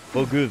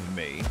 Forgive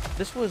me.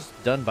 This was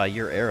done by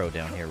your arrow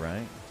down here,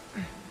 right?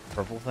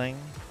 Purple thing?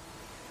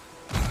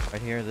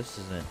 Right here? This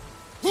isn't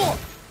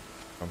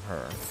from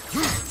her.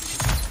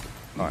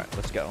 Alright,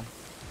 let's go.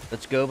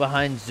 Let's go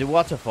behind the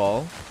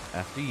waterfall.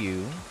 After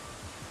you.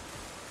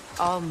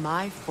 All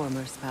my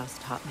former spouse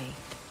taught me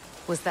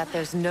was that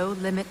there's no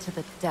limit to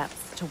the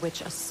depth to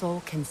which a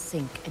soul can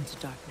sink into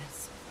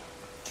darkness.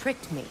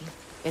 Tricked me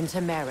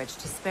into marriage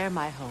to spare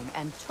my home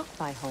and took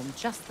my home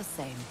just the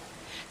same.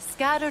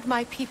 Scattered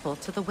my people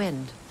to the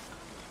wind.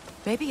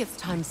 Maybe it's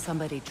time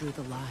somebody drew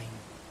the line.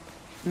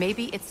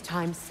 Maybe it's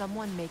time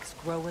someone makes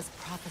Groa's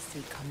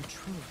prophecy come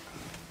true.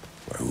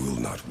 I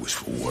will not wish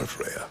for war,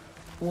 Freya.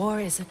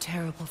 War is a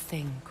terrible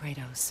thing,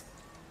 Kratos.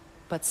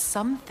 But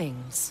some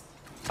things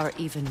are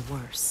even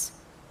worse.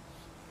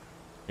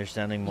 You're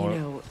sounding more... You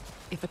know,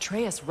 if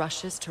Atreus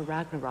rushes to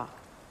Ragnarok,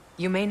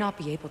 you may not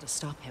be able to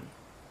stop him.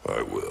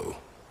 I will.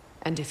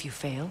 And if you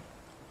fail?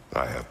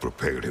 I have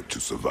prepared him to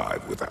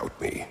survive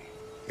without me,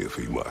 if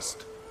he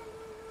must.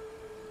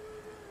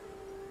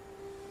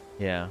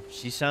 Yeah,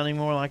 she's sounding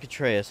more like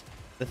Atreus.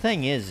 The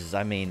thing is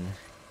I mean...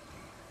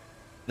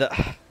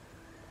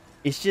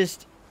 It's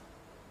just...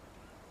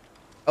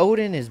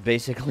 Odin is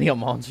basically a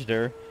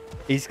monster.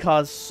 He's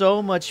caused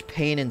so much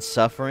pain and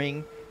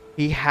suffering.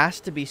 He has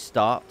to be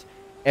stopped.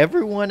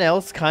 Everyone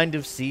else kind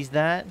of sees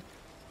that.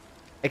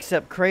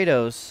 Except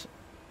Kratos.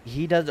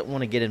 he doesn't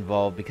want to get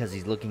involved because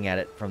he's looking at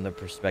it from the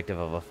perspective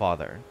of a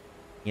father.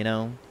 You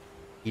know?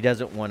 He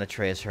doesn't want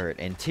Atreus hurt.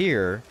 And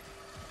Tyr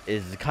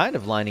is kind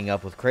of lining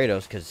up with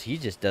Kratos because he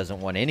just doesn't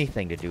want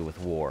anything to do with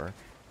war.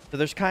 So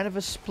there's kind of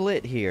a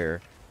split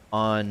here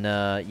on,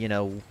 you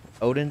know,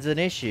 Odin's an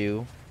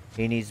issue.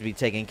 He needs to be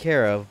taken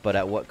care of, but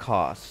at what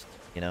cost?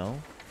 You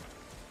know?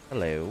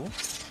 Hello.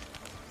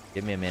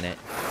 Give me a minute.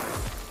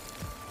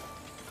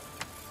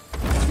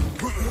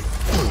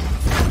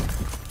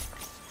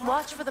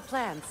 Watch for the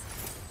plants.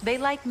 They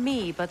like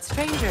me, but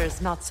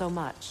strangers not so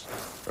much.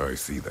 I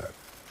see that.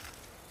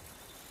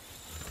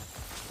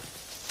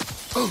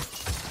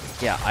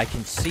 Yeah, I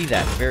can see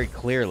that very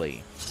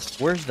clearly.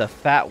 Where's the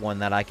fat one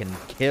that I can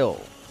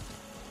kill?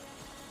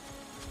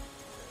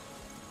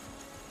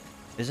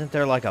 Isn't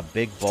there like a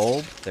big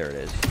bulb? There it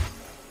is.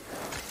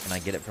 Can I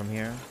get it from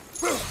here?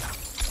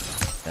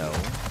 No.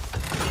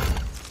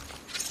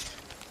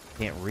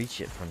 Can't reach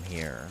it from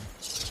here.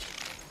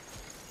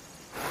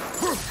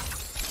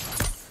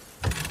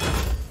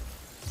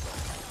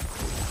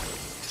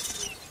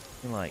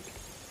 Like...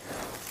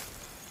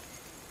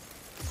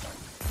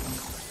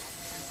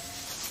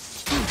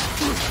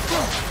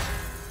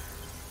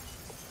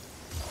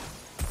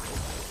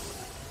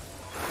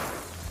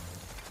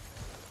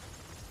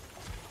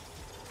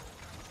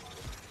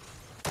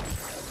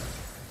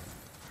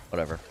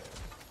 Whatever.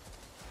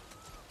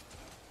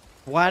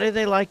 Why do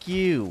they like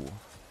you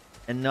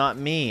and not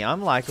me?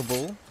 I'm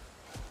likable.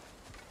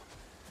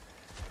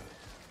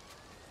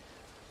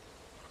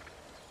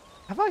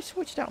 Have I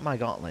switched out my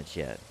gauntlets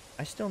yet?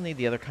 I still need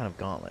the other kind of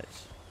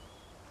gauntlets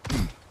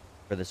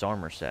for this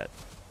armor set.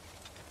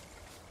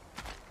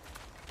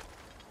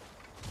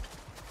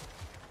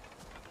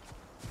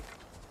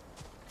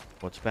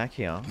 What's back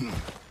here?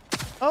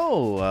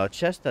 Oh, a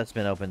chest that's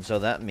been opened, so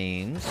that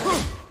means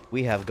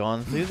we have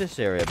gone through this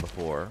area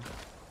before.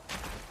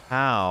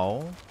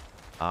 How?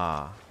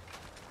 Ah.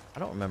 I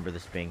don't remember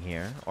this being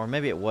here. Or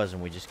maybe it was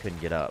and we just couldn't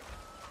get up.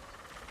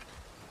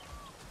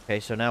 Okay,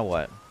 so now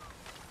what?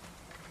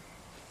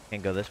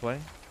 Can't go this way?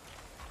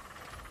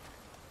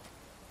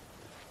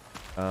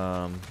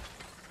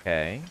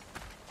 Okay.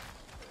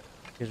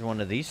 Here's one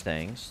of these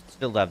things.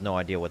 Still have no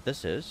idea what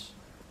this is.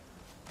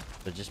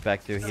 So just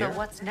back through here. So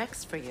what's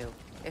next for you,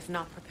 if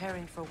not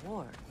preparing for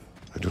war?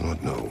 I do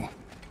not know,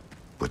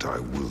 but I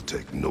will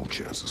take no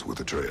chances with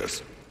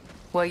Atreus.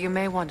 Well, you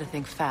may want to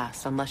think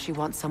fast, unless you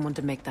want someone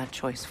to make that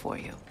choice for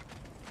you.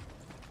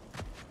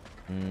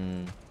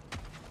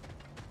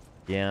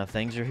 Yeah,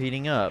 things are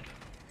heating up.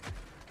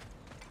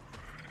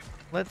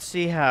 Let's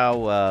see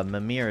how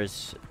Mimir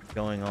is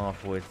going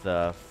off with,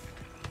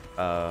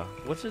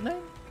 what's his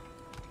name?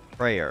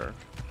 Freyr.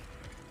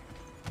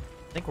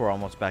 I think we're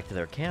almost back to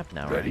their camp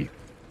now, Ready? right?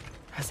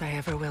 As I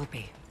ever will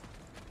be.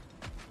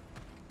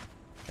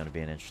 It's gonna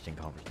be an interesting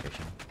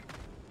conversation.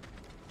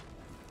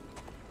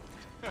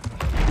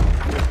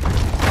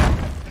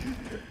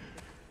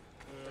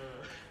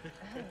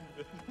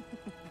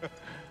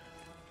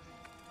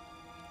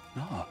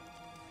 No.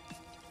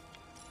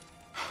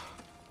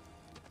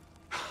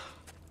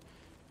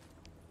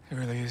 It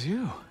really is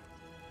you.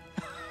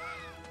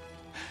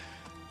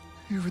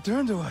 You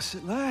returned to us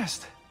at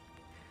last.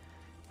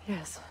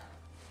 Yes.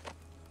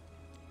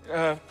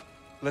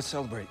 Let's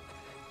celebrate.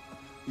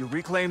 You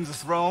reclaim the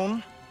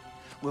throne.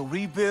 We'll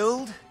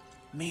rebuild.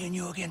 Me and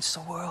you against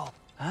the world.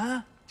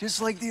 Huh?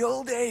 Just like the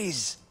old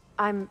days.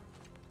 I'm...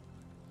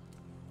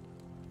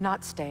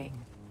 not staying.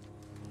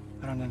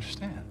 I don't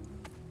understand.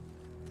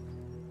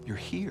 You're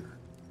here.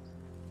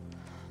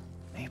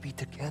 Maybe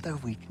together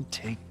we can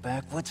take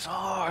back what's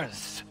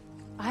ours.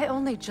 I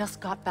only just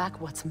got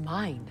back what's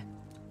mine.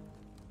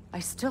 I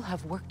still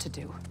have work to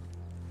do.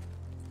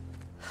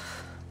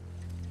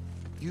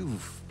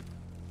 You've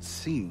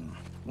seen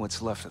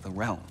what's left of the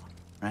realm,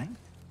 right?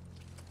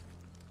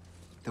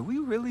 Do we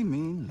really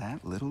mean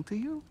that little to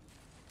you?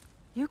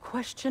 You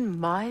question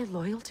my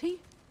loyalty?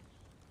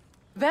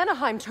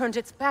 Vanaheim turned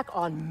its back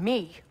on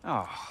me.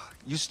 Oh,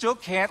 you still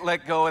can't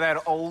let go of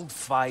that old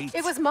fight?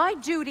 It was my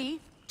duty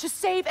to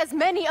save as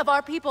many of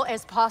our people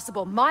as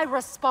possible. My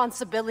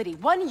responsibility.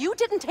 One you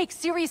didn't take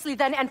seriously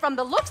then, and from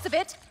the looks of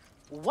it,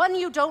 one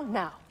you don't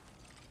now.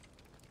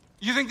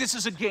 You think this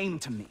is a game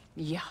to me?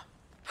 Yeah.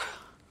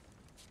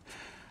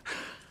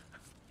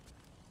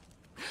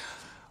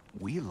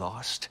 We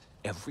lost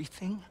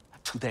everything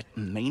to that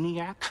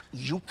maniac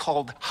you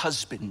called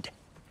husband.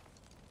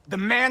 The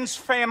man's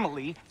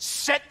family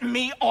set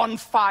me on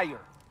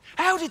fire.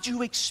 How did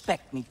you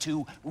expect me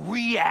to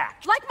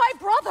react? Like my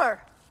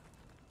brother!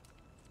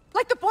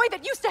 Like the boy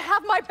that used to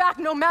have my back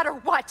no matter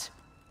what!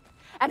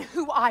 And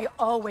who I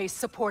always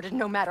supported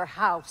no matter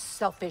how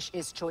selfish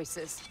his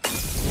choices.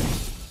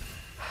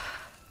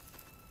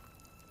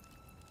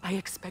 I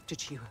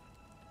expected you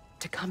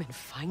to come and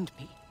find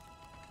me.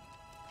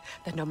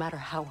 That no matter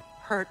how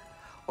hurt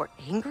or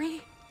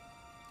angry,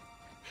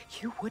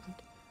 you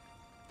wouldn't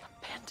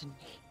abandon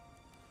me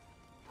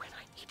when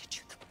I needed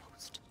you the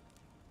most.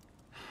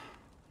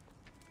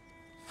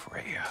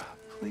 Freya,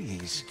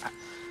 please.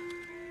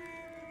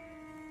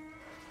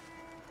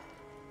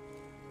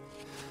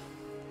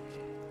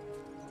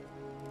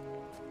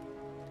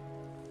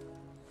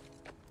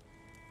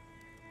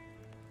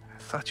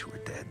 thought you were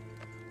dead.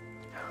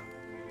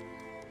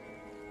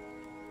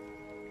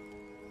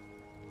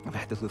 I've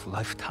had to live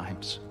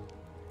lifetimes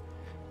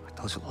with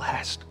those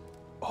last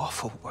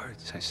awful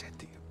words I said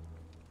to you.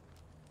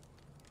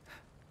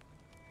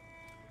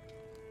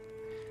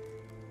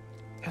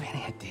 Have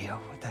any idea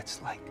what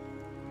that's like?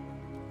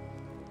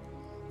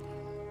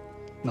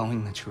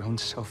 Knowing that your own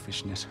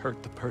selfishness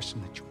hurt the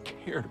person that you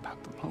cared about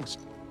the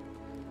most.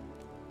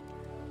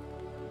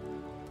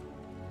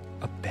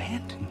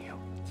 Abandon you.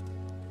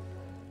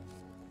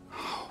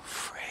 Oh,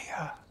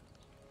 Freya.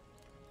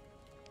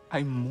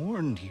 I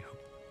mourned you.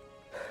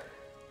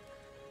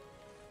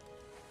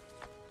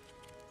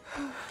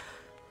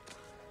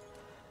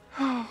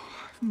 Oh,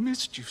 I've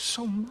missed you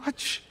so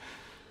much.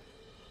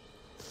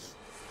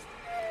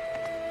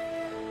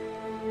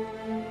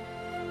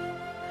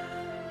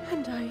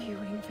 And are you,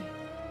 Ingrid?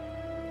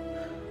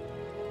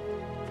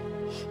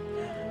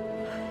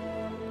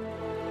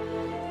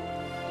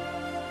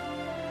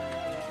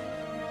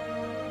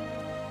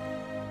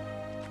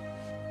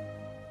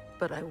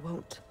 But I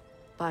won't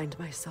bind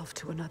myself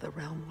to another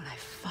realm when I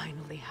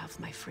finally have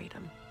my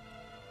freedom.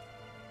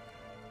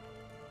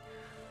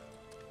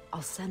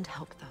 I'll send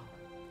help, though.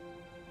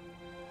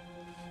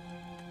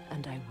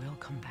 And I will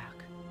come back.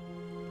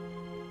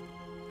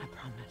 I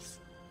promise.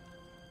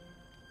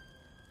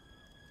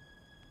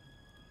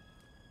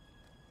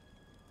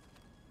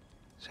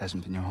 This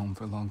hasn't been your home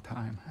for a long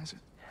time, has it?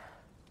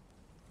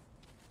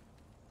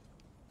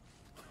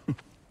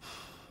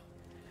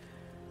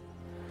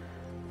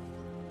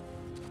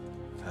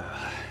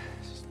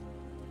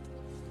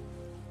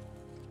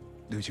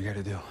 Do what you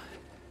gotta do.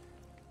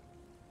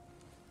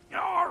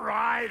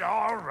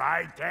 All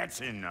right, that's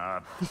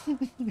enough.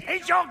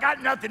 Ain't y'all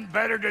got nothing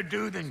better to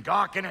do than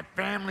gawking at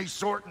family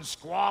sorting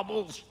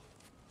squabbles?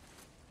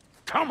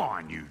 Come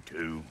on, you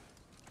two.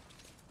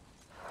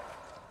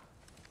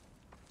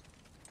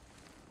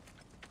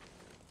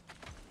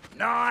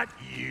 Not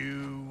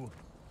you.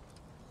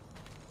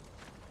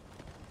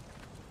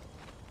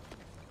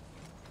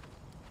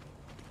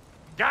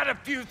 Got a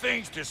few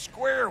things to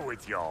square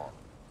with y'all.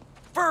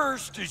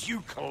 First is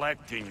you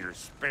collecting your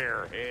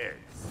spare heads.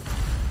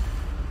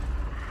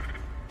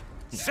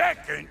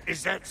 Second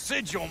is that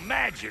sigil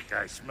magic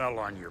I smell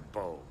on your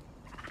bow.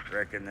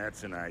 Reckon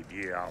that's an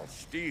idea I'll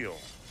steal.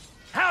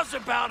 How's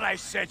about I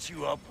set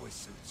you up with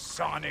some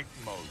sonic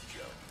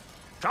mojo?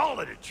 Call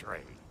it a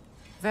trade.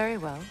 Very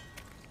well.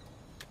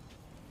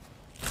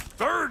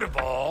 Third of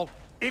all,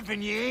 if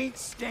you ain't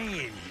staying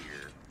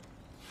here,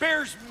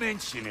 bears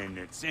mentioning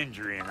that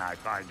Sindri and I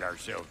find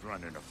ourselves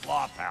running a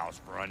flop house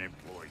for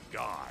unemployed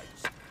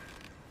gods.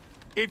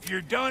 If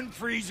you're done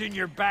freezing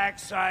your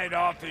backside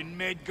off in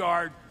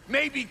Midgard,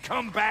 maybe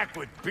come back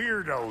with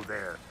Beardo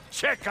there.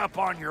 Check up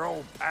on your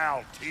old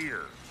pal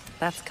Tyr.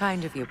 That's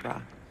kind of you,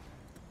 Brock.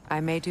 I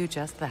may do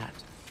just that.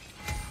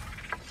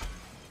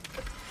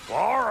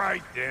 All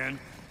right, then.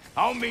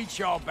 I'll meet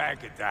y'all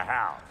back at the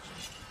house.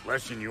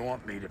 Lesson you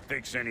want me to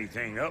fix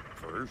anything up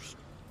first.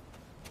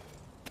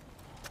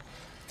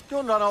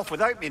 Don't run off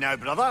without me now,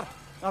 brother.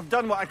 I've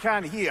done what I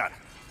can here.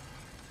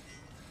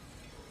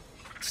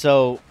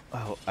 So,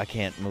 oh, I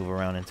can't move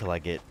around until I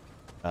get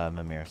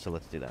Mimir, so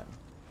let's do that.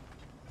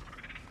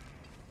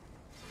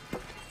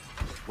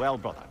 Well,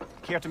 brother,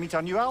 care to meet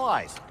our new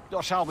allies?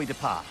 Or shall we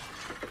depart?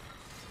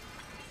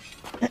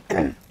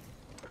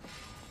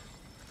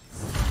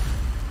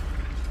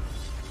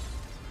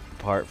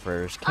 Part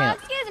first. Can't.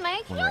 Excuse me,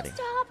 can when you ready.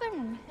 stop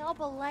and help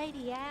a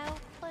lady out,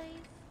 please?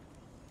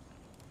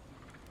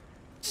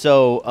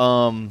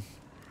 So,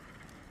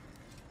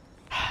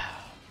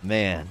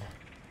 man,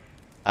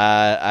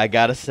 I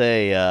gotta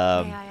say, May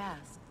I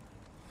ask,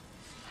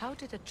 how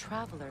did a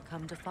traveler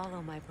come to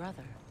follow my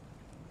brother?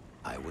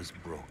 I was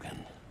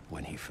broken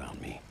when he found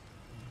me.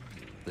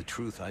 The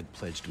truth I'd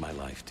pledged my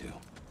life to,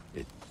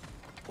 it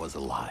was a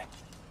lie.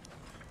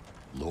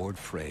 Lord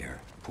Freyr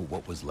put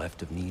what was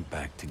left of me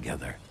back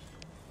together.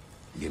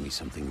 Gave me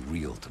something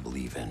real to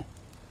believe in.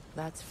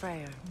 That's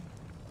Freyr,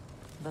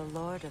 the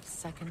Lord of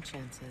Second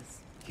Chances.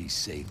 He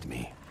saved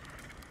me.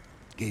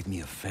 Gave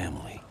me a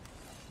family.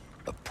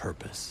 A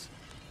purpose.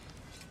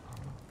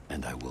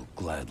 And I will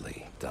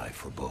gladly die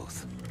for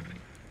both.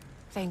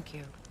 Thank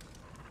you.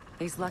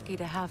 He's lucky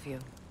to have you.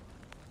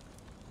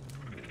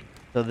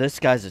 so this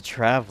guy's a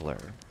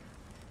traveler.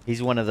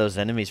 He's one of those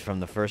enemies from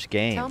the first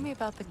game. Tell me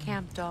about the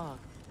camp dog.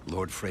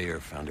 Lord Freyr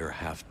found her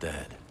half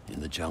dead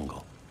in the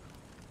jungle.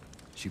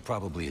 She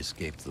probably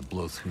escaped the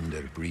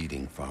Blothunder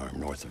breeding farm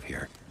north of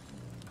here.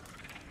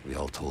 We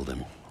all told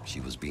him she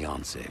was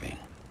beyond saving.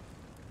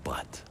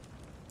 But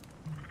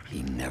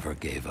he never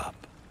gave up.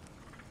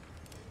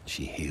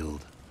 She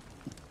healed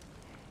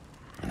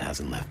and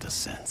hasn't left us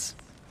since.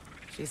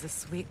 She's a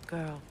sweet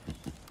girl.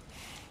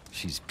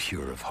 She's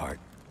pure of heart.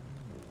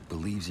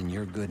 Believes in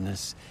your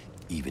goodness,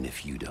 even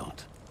if you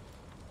don't.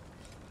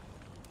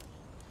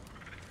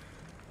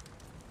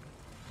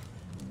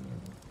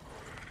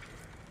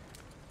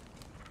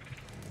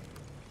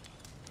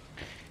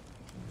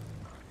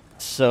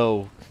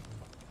 So,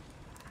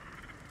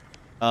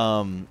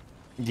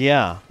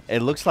 Yeah,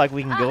 it looks like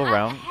we can go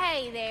around.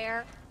 Hey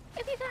there.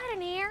 If you got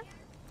an ear,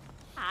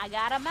 I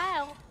got a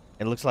mouth.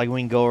 It looks like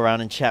we can go around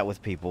and chat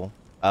with people.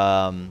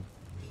 Man,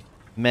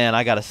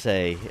 I gotta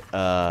say,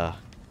 that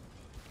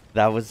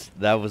was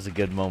a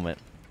good moment.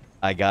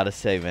 I gotta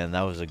say, man,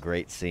 that was a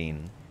great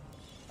scene.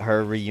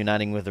 Her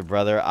reuniting with her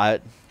brother. I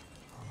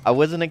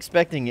wasn't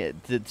expecting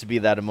it to be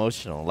that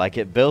emotional. Like,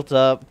 it built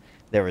up,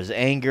 there was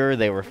anger,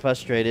 they were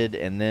frustrated,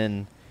 and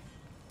then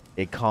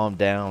it calmed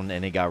down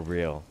and it got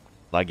real.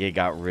 Like, it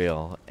got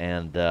real.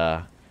 And,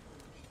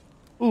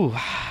 ooh,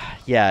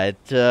 yeah,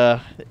 it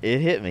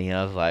hit me.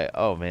 I was like,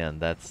 oh man,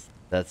 that's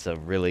a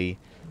really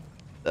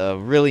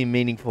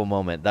meaningful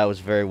moment. That was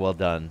very well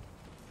done.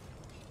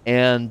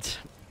 And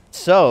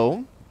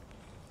so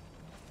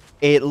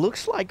it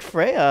looks like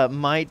Freya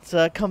might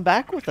come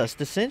back with us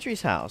to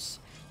Sindri's house.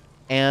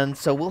 And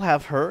so we'll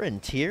have her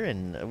and Tyr,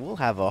 and we'll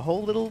have a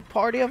whole little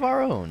party of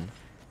our own.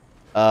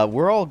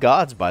 We're all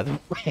gods, by the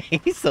way,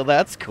 so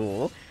that's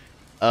cool.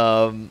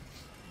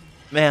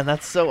 Man,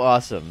 that's so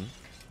awesome.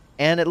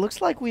 And it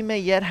looks like we may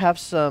yet have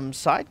some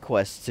side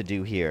quests to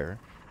do here.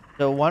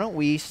 So why don't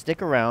we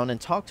stick around and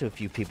talk to a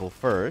few people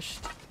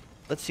first.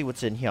 Let's see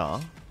what's in here.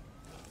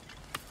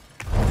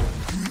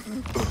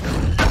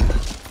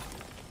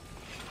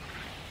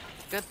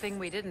 Good thing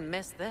we didn't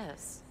miss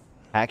this.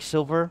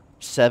 Hacksilver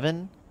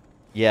 7.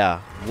 Yeah,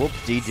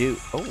 whoop-de-doo.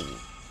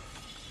 Oh.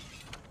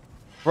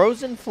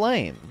 Frozen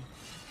Flame.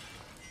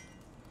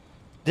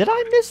 Did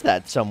I miss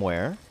that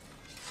somewhere?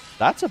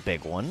 That's a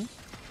big one.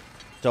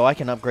 So I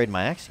can upgrade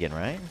my axe again,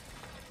 right?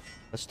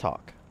 Let's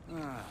talk.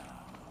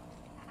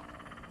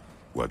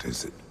 What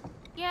is it?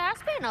 Yeah, I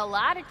spent a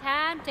lot of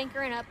time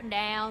tinkering up and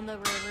down the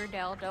river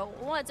delta.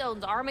 Once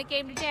Odin's army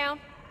came to town,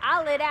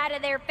 I lit out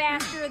of there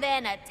faster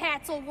than a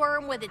tassel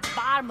worm with its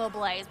bottom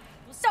ablaze.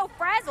 Was so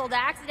frazzled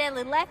I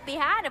accidentally left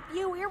behind a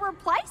few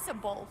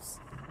irreplaceables.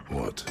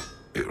 What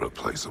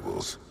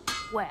irreplaceables?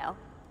 Well,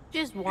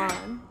 just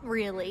one,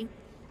 really.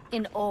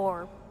 An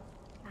orb.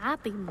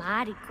 I'd be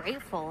mighty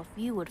grateful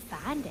if you would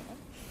find it.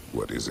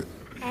 What is it?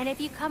 And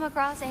if you come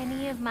across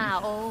any of my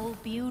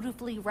old,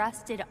 beautifully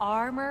rusted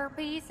armor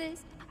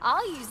pieces,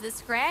 I'll use the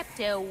scrap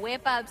to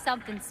whip up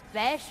something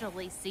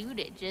specially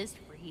suited just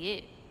for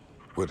you.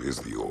 What is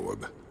the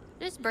orb?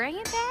 Just bring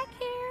it back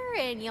here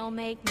and you'll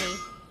make me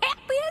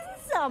happy as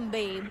a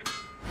sunbeam.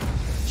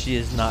 She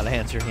is not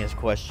answering his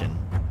question.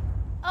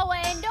 Oh,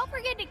 and don't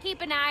forget to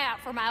keep an eye out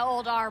for my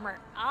old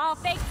armor. I'll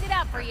fix it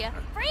up for you,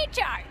 free of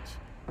charge.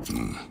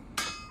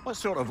 What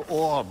sort of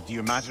orb do you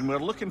imagine we're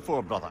looking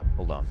for, brother?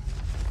 Hold on.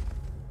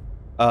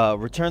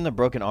 Return the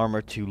broken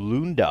armor to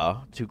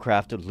Lunda to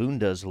craft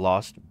Lunda's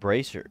lost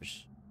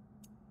bracers.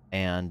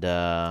 And,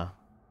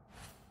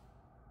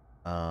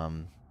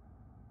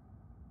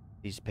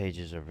 these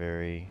pages are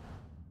very...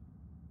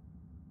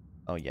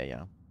 Oh,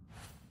 yeah.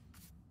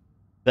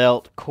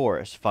 Belt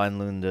course.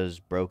 Find Lunda's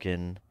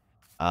broken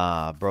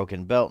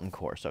belt and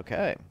course.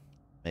 Okay.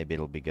 Maybe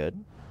it'll be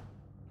good.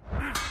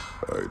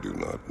 I do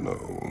not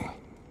know.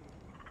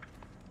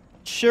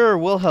 Sure,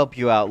 we'll help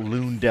you out,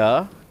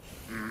 Lunda.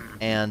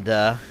 And,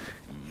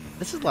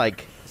 this is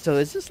like... So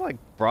is this like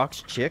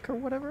Brock's chick or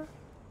whatever?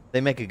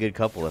 They make a good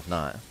couple if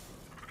not.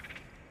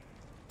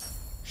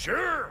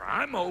 Sure,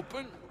 I'm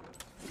open.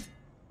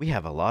 We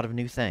have a lot of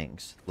new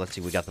things. Let's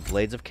see, we got the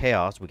Blades of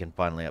Chaos we can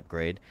finally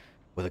upgrade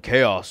with a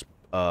Chaos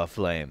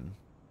Flame.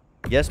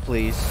 Yes,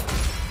 please.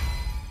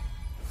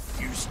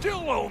 You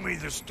still owe me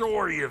the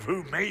story of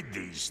who made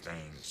these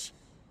things.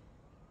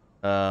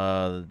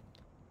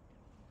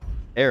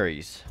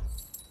 Ares.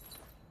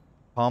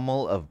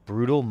 Pommel of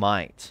Brutal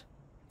Might.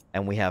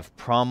 And we have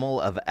Pommel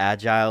of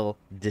Agile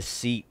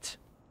Deceit.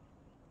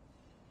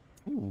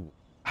 Ooh,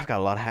 I've got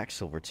a lot of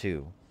Hacksilver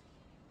too.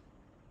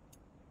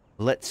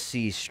 Let's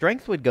see.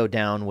 Strength would go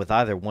down with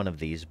either one of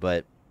these,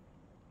 but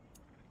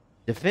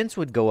defense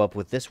would go up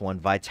with this one.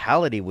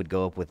 Vitality would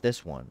go up with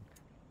this one.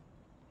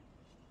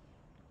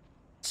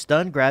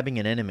 Stun grabbing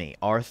an enemy,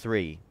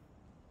 R3.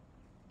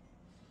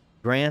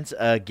 Grants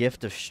a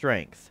gift of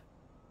strength.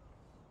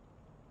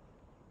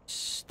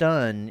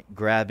 Stun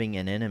grabbing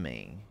an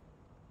enemy.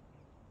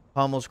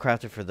 Pommels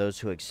crafted for those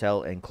who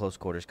excel in close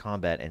quarters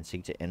combat and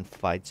seek to end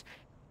fights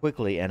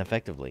quickly and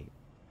effectively.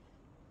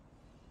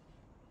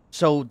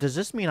 So, does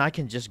this mean I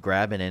can just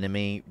grab an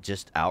enemy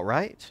just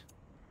outright?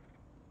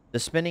 The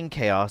Spinning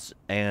Chaos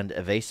and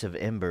Evasive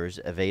Embers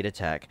evade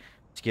attack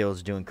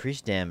skills do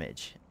increased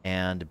damage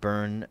and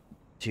burn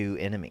to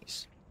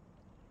enemies.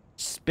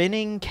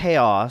 Spinning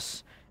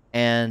Chaos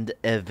and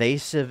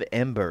Evasive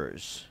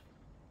Embers.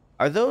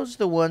 Are those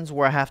the ones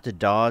where I have to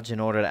dodge in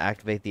order to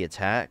activate the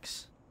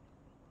attacks?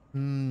 I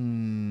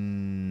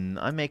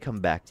may come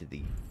back to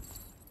these.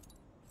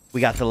 We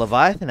got the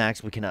Leviathan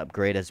Axe we can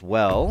upgrade as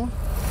well.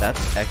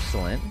 That's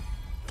excellent.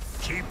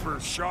 Keep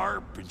her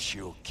sharp and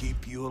she'll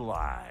keep you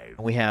alive.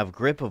 We have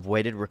Grip of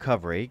Weighted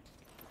Recovery.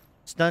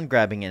 Stun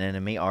grabbing an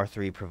enemy,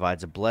 R3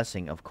 provides a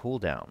blessing of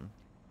cooldown.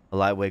 A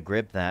lightweight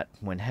grip that,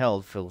 when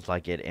held, feels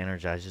like it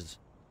energizes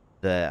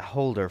the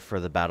holder for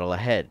the battle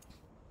ahead.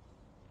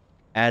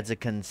 Adds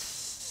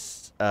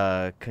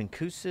a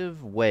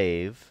concussive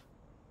wave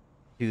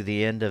to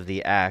the end of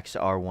the axe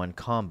R1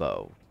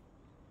 combo.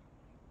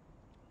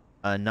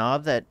 A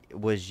knob that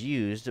was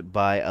used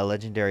by a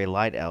legendary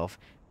light elf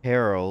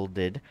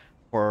heralded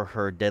for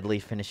her deadly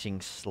finishing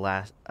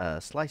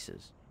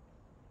slices.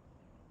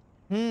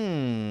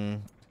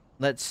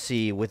 Let's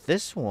see. With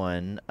this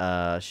one,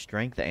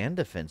 strength and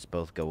defense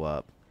both go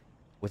up.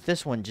 With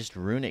this one, just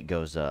runic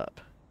goes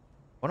up.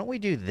 Why don't we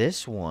do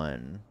this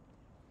one?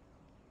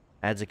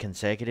 Adds a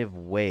consecutive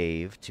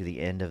wave to the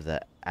end of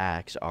the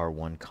axe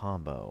R1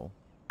 combo.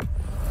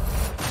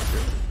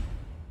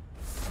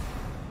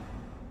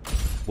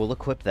 We'll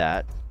equip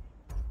that.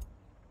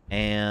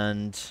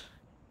 And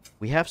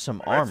we have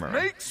some armor.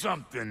 Let's make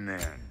something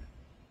then.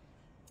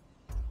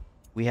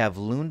 We have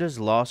Lunda's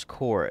Lost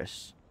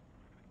Chorus.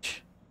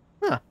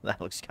 Huh, that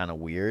looks kind of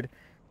weird.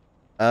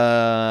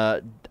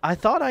 I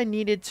thought I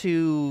needed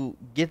to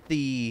get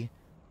the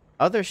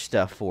other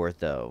stuff for it,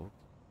 though.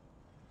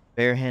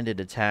 Barehanded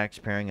attacks,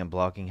 parrying and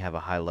blocking have a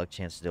high luck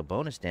chance to deal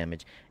bonus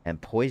damage and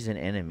poison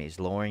enemies,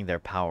 lowering their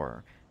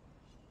power.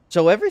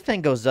 So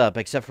everything goes up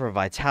except for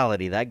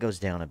vitality. That goes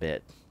down a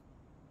bit.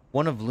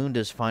 One of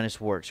Lunda's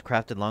finest works,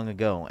 crafted long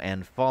ago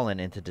and fallen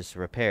into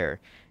disrepair.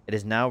 It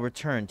is now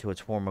returned to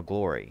its former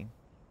glory.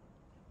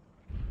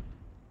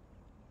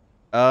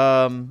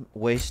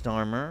 Waist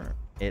armor.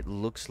 It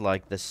looks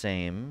like the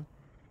same.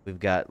 We've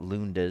got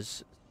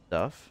Lunda's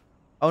stuff.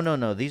 Oh,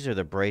 no, these are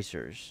the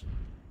bracers.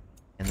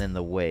 And then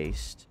the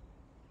waist.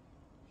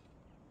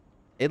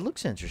 It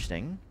looks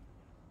interesting.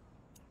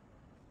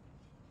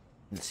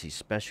 Let's see,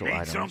 special Need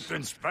items.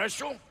 something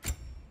special?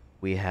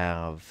 We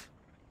have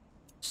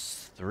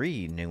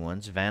 3 new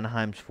ones.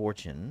 Vanaheim's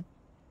Fortune.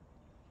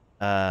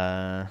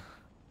 It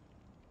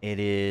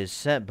is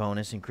set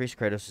bonus. Increase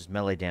Kratos'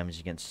 melee damage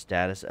against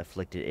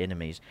status-afflicted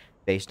enemies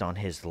based on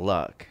his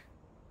luck.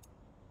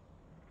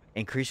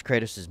 Increase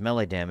Kratos'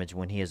 melee damage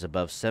when he is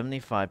above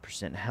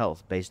 75%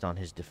 health based on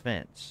his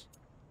defense.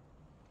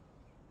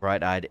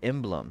 Bright-Eyed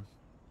Emblem.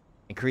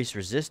 Increase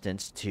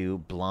resistance to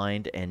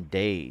blind and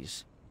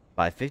daze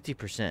by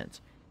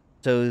 50%.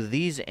 So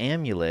these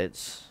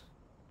amulets...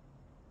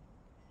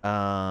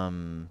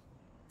 I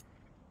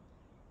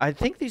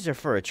think these are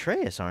for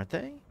Atreus, aren't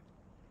they?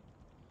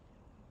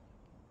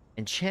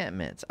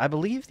 Enchantments. I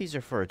believe these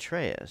are for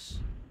Atreus.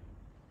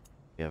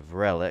 We have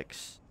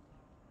relics.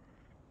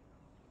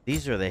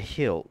 These are the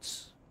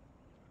hilts.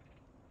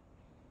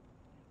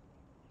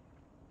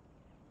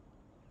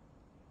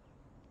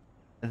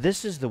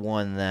 This is the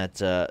one that,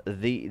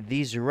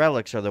 these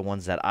relics are the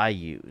ones that I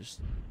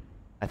used.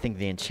 I think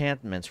the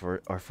enchantments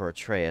are for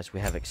Atreus. We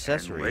have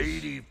accessories. And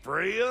Lady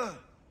Freya?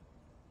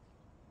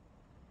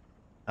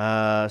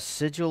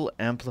 Sigil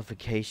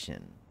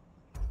amplification.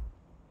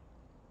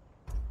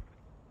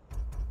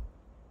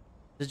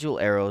 Sigil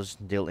arrows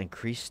deal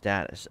increased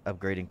status,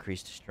 upgrade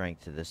increased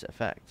strength to this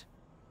effect.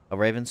 A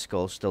raven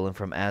skull stolen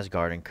from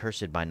Asgard and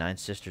cursed by 9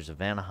 sisters of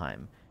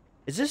Vanaheim.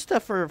 Is this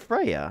stuff for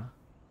Freya?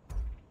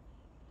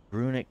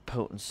 Runic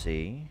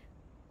potency.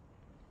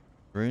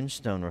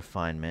 Runestone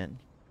refinement.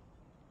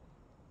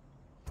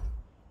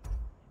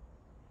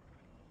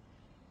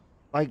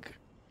 Like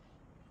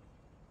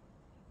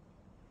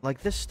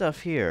this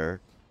stuff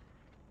here.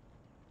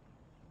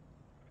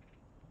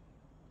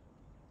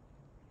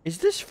 Is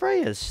this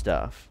Freya's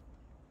stuff?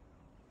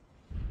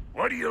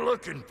 What are you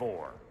looking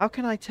for? How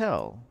can I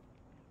tell?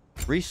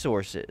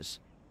 Resources.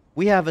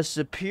 We have a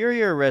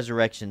superior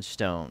resurrection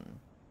stone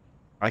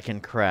I can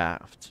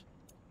craft.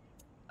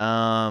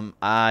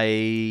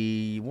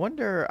 I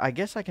wonder, I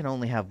guess I can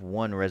only have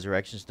 1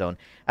 resurrection stone.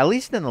 At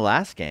least in the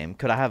last game.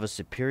 Could I have a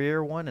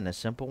superior one and a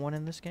simple one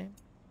in this game?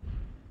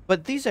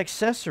 But these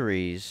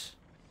accessories...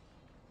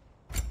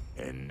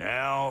 And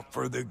now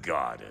for the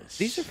goddess.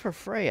 These are for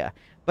Freya.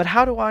 But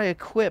how do I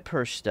equip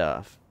her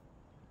stuff?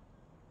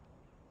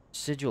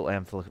 Sigil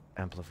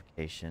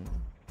amplification.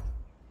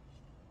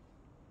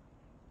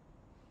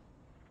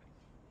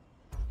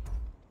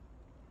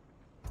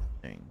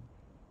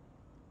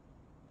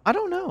 I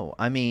don't know.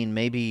 I mean,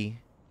 maybe...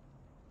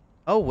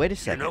 Oh, wait a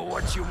second. You know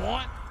what you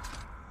want?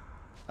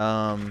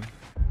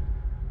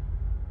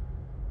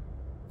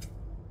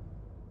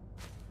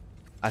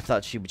 I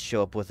thought she would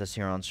show up with us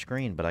here on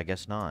screen, but I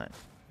guess not.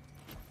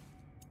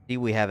 See,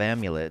 we have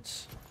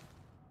amulets.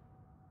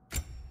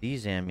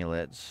 These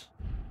amulets.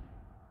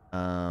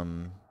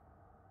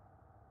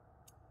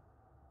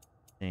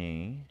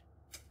 See.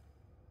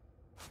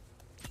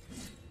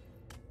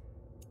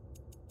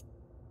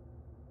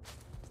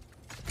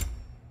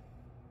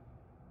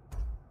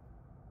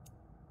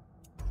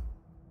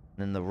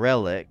 Then the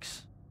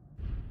relics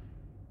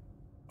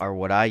are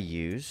what I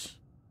use.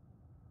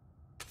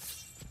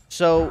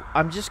 So,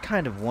 I'm just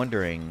kind of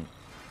wondering,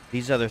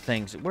 these other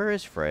things... Where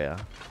is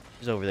Freya?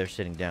 She's over there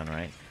sitting down,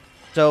 right?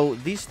 So,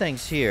 these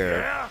things here...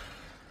 Yeah.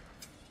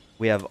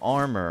 We have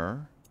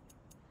armor,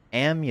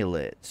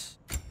 amulets.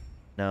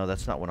 No,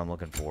 that's not what I'm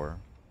looking for.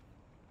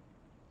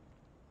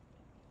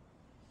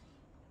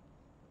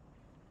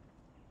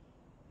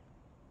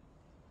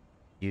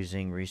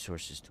 Using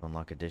resources to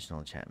unlock additional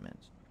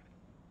enchantments.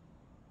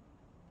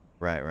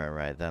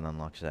 Right. That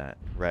unlocks that.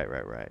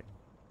 Right.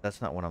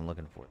 That's not what I'm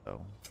looking for,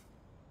 though.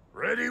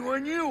 Ready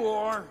when you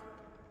are.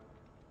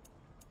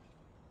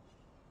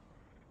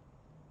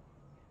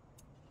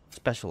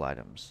 Special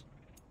items.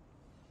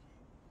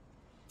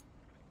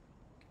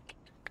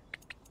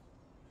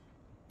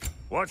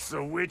 What's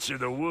the Witch of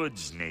the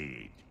Woods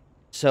need?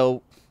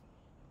 So,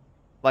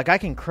 like, I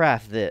can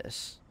craft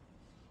this.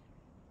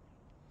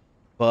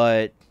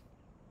 But,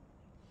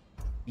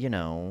 you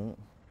know,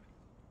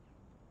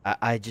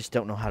 I just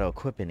don't know how to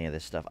equip any of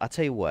this stuff. I'll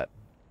tell you what.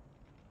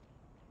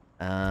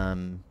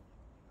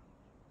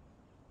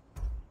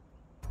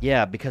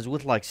 Yeah, because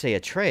with, like, say,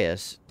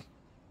 Atreus,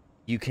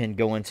 you can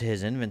go into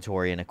his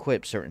inventory and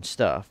equip certain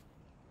stuff.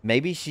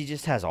 Maybe she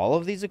just has all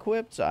of these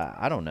equipped?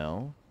 I don't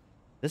know.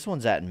 This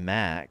one's at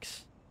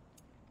max.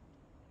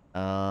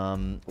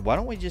 Why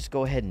don't we just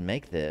go ahead and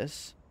make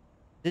this?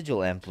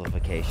 Sigil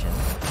amplification.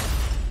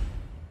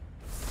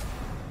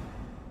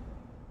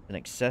 An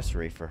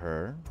accessory for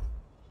her.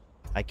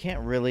 I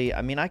can't really...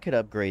 I mean, I could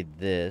upgrade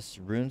this.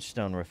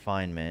 Runestone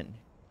refinement.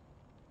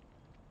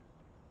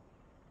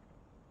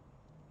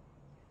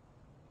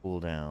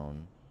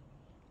 Cooldown.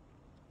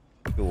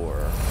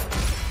 Sure.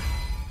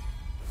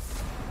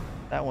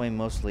 That way,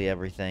 mostly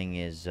everything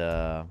is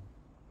up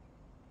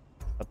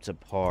to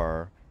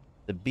par.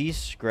 The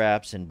beast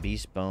scraps and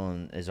beast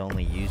bone is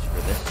only used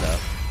for this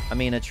stuff. I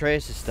mean,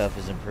 Atreus' stuff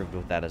is improved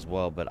with that as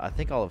well, but I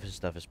think all of his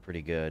stuff is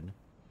pretty good.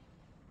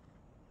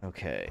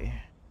 Okay.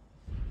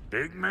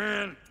 Big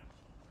man?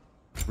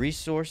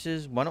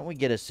 Resources. Why don't we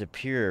get a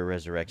superior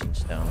resurrection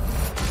stone?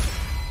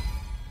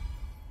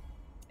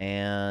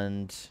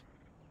 And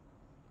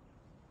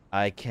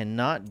I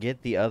cannot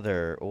get the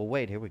other... Oh,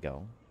 wait, here we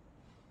go.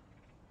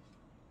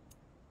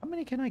 How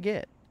many can I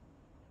get?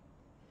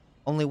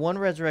 Only one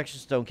resurrection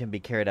stone can be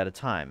carried at a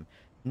time.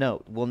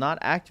 Note, will not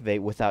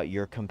activate without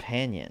your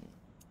companion.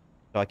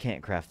 So I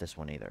can't craft this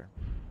one either.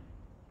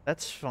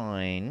 That's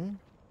fine.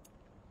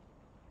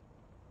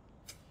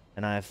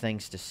 And I have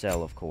things to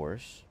sell, of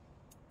course.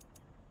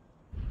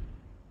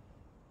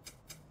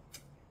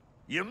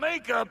 You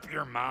make up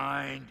your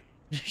mind.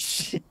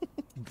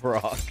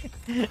 Brock.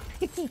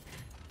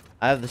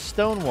 I have the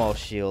Stonewall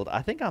shield.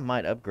 I think I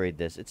might upgrade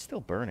this. It's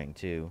still burning,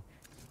 too.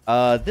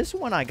 This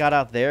one I got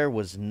out there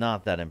was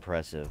not that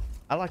impressive.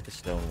 I like the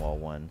Stonewall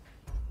one.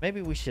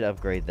 Maybe we should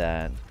upgrade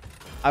that.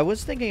 I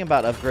was thinking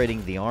about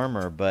upgrading the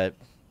armor, but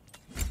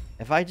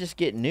if I just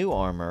get new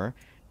armor,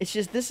 it's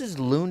just this is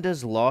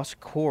Lunda's Lost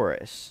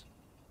Chorus.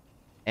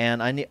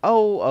 And I need...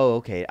 Oh,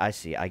 okay. I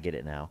see. I get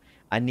it now.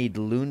 I need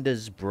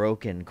Lunda's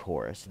Broken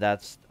Chorus.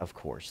 That's, of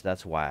course,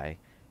 that's why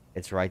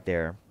it's right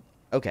there.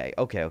 Okay.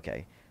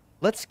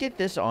 Let's get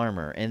this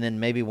armor, and then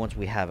maybe once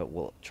we have it,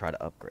 we'll try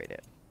to upgrade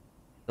it.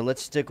 So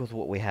let's stick with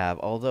what we have.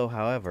 Although,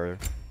 however,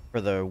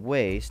 for the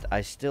waist,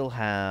 I still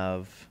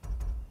have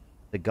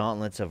the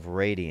Gauntlets of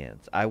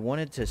Radiance. I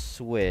wanted to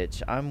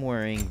switch. I'm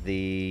wearing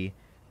the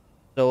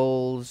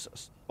Soul's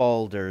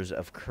Spalders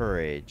of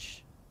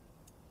Courage.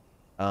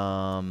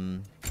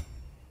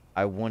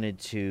 I wanted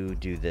to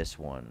do this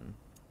one.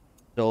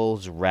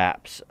 Soul's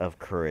Wraps of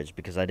Courage,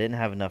 because I didn't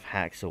have enough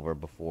hack silver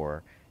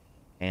before.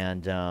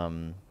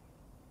 And,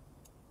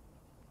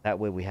 that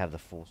way we have the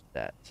full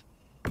set.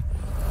 A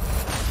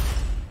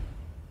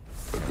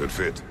good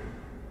fit.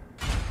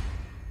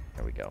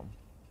 There we go.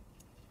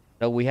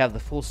 So we have the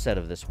full set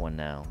of this one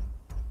now.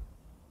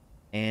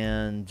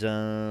 And,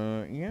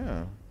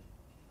 yeah.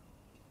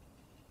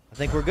 I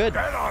think we're good.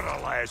 That ought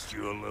to last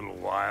you a little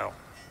while.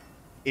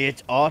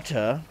 It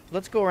oughta.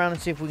 Let's go around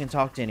and see if we can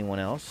talk to anyone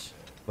else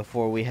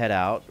before we head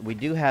out. We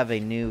do have a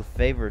new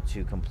favor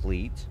to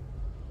complete.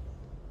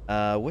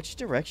 Which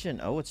direction?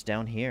 Oh, it's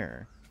down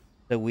here.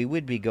 So we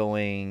would be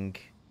going,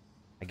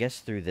 I guess,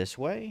 through this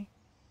way?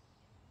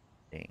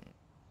 Dang.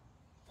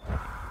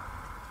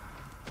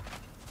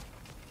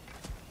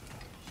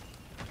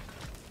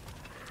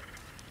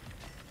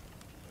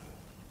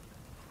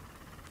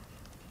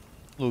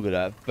 Look at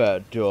that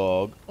fat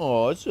dog.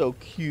 Oh, it's so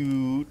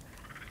cute.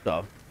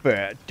 The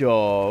fat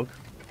dog.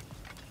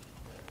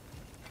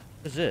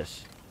 What is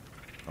this?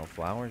 No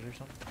flowers or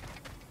something?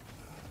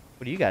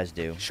 What do you guys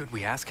do? Should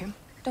we ask him?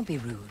 Don't be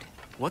rude.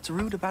 What's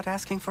rude about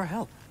asking for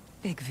help?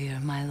 Big Veer,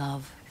 my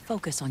love,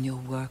 focus on your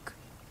work.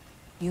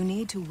 You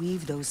need to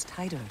weave those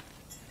tighter.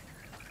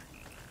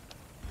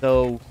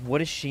 So,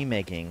 what is she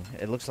making?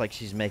 It looks like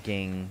she's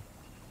making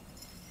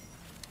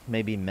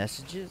maybe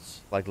messages?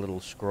 Like little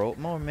scroll?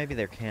 Or maybe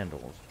they're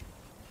candles.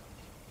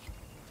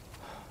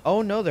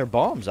 Oh no, they're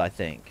bombs, I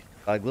think.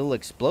 Like little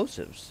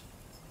explosives.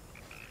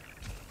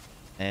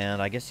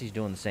 And I guess he's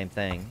doing the same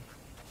thing.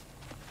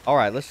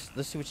 Alright, let's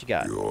see what you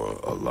got. Your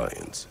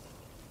alliance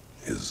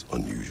is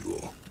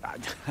unusual. I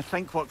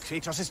think what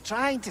Kratos is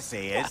trying to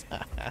say is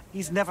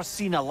he's never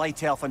seen a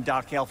light elf and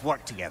dark elf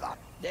work together.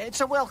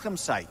 It's a welcome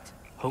sight.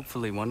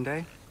 Hopefully one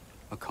day,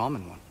 a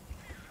common one.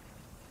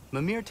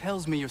 Mimir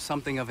tells me you're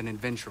something of an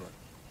adventurer.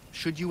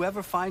 Should you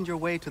ever find your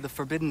way to the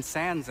Forbidden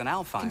Sands in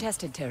Alfheim...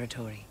 Contested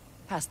territory.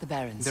 Past the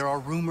Barrens. There are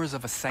rumors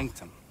of a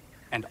sanctum,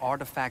 and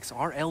artifacts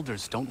our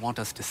elders don't want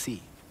us to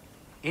see.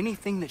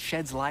 Anything that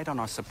sheds light on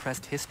our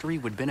suppressed history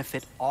would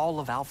benefit all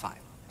of Alfheim.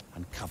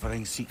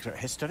 Uncovering secret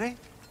history?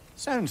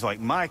 Sounds like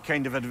my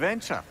kind of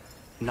adventure.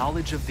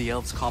 Knowledge of the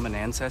elves' common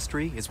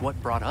ancestry is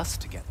what brought us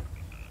together.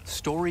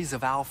 Stories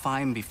of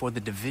Alfheim before the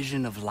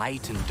division of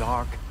light and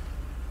dark.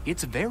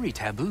 It's very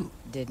taboo.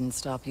 Didn't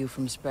stop you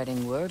from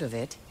spreading word of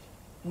it.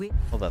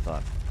 Hold that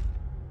thought.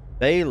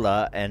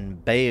 Bela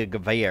and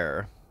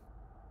Begvir.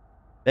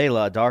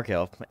 Bela, a dark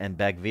elf, and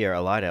Begvir,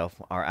 a light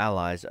elf, are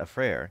allies of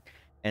Freyr,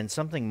 and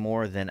something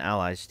more than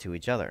allies to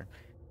each other.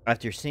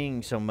 After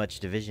seeing so much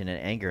division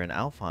and anger in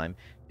Alfheim,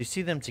 to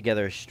see them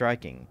together is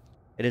striking.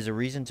 It is a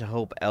reason to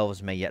hope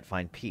elves may yet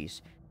find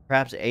peace.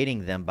 Perhaps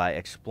aiding them by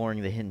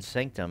exploring the hidden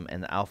sanctum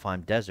in the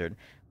Alfheim desert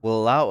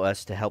will allow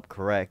us to help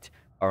correct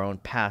our own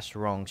past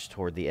wrongs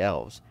toward the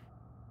elves.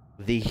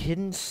 The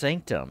hidden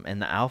sanctum in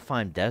the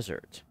Alfheim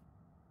desert.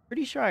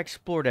 Pretty sure I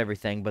explored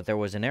everything, but there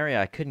was an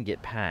area I couldn't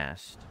get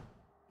past.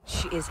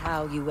 She is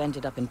how you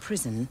ended up in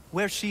prison.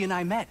 Where she and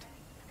I met.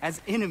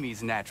 As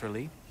enemies,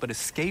 naturally, but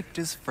escaped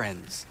as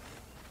friends.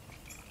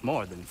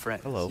 More than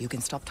friends. Hello. You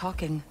can stop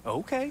talking.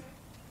 Okay.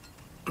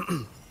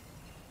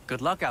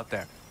 Good luck out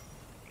there.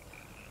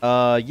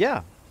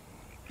 Yeah.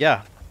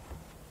 Yeah.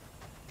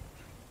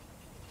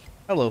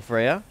 Hello,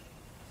 Freya.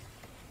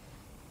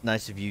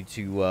 Nice of you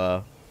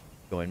to,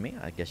 join me.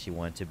 I guess you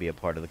wanted to be a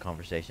part of the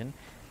conversation.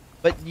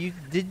 But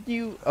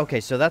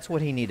okay, so that's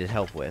what he needed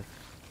help with.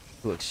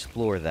 To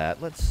explore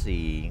that. Let's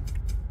see.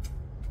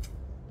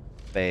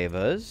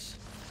 Favors.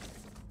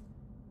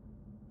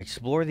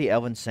 Explore the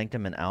Elven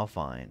Sanctum in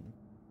Alfheim.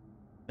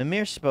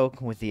 Mimir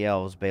spoke with the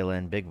elves Bela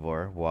and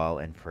Bigvor while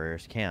in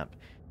Freyr's camp.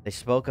 They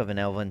spoke of an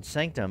Elven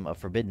Sanctum of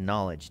forbidden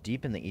knowledge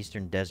deep in the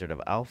eastern desert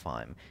of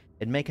Alfheim.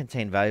 It may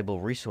contain valuable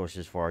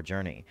resources for our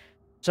journey.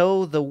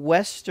 So the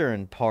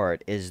western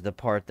part is the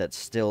part that's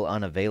still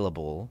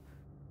unavailable.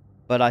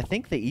 But I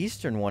think the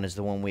eastern one is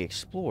the one we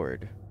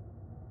explored.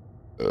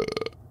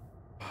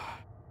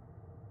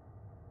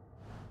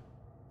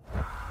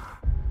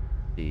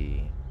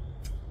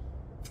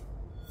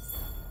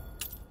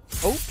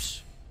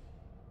 Oops.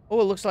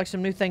 Oh, it looks like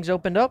some new things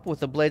opened up with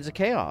the Blades of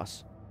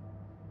Chaos.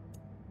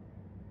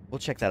 We'll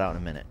check that out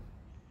in a minute.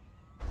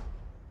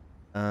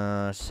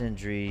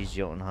 Sindri,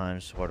 Jotunheim,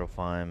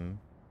 Svartalfheim,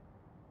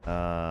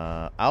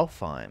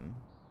 Alfheim.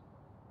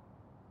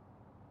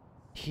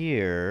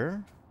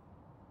 Here,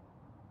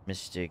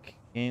 Mystic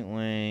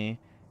Gateway.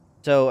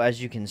 So,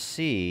 as you can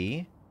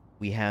see,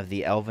 we have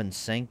the Elven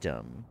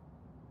Sanctum.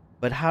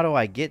 But how do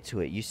I get to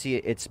it? You see,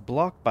 it's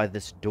blocked by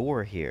this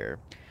door here.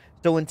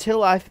 So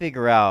until I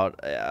figure out...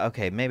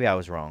 okay, maybe I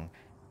was wrong.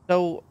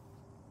 So...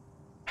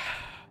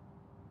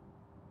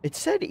 it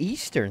said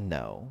eastern,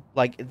 though.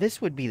 Like, this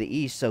would be the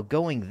east, so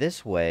going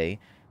this way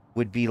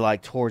would be,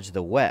 like, towards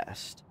the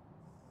west.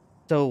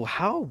 So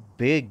how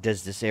big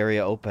does this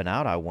area open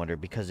out, I wonder?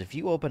 Because if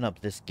you open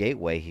up this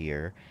gateway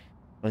here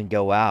and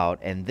go out,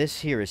 and this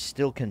here is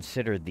still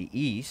considered the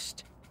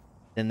east,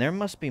 then there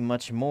must be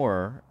much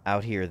more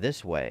out here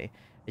this way.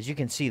 As you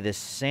can see, this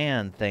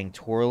sand thing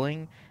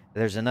twirling,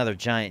 there's another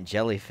giant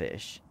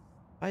jellyfish.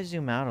 If I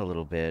zoom out a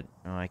little bit,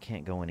 oh, I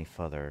can't go any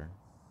further.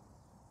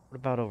 What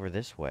about over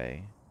this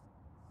way?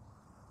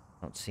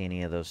 I don't see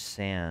any of those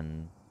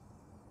sand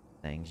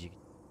things.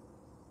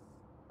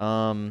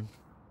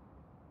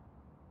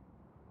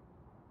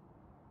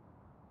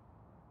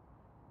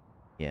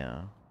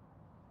 Yeah.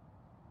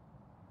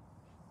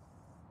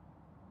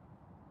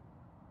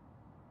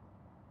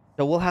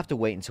 So we'll have to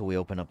wait until we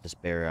open up this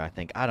barrier, I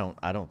think. I don't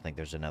think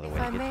there's another way to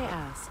get to it. If I may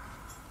ask,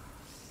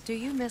 do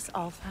you miss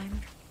Alfheim?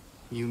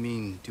 You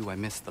mean, do I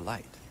miss the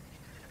light?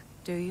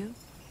 Do you?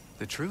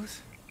 The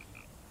truth?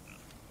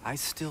 I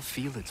still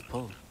feel its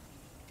pull.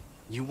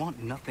 You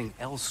want nothing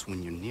else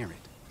when you're near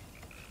it.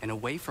 And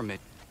away from it,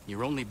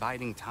 you're only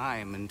biding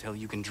time until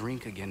you can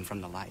drink again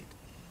from the light.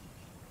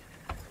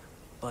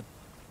 But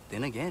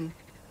then again,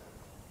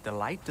 the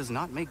light does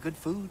not make good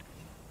food.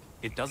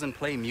 It doesn't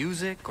play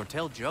music or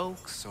tell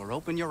jokes or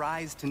open your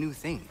eyes to new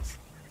things.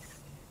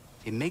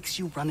 It makes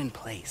you run in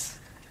place.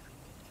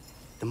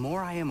 The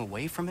more I am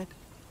away from it,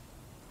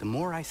 the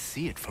more I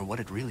see it for what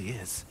it really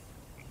is.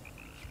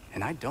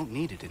 And I don't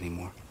need it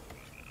anymore.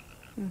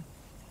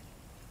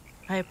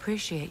 I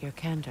appreciate your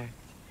candor.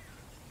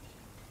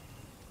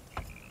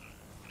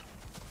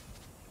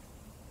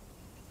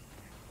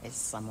 Is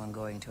someone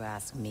going to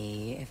ask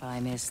me if I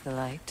miss the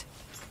light?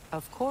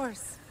 Of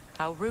course.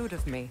 How rude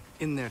of me.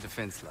 In their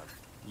defense, love,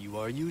 you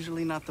are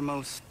usually not the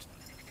most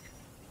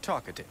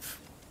talkative.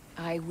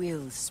 I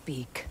will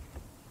speak.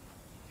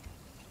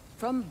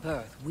 From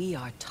birth, we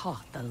are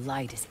taught the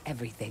light is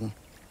everything.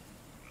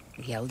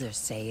 The elders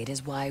say it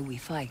is why we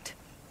fight.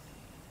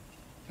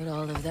 But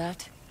all of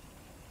that,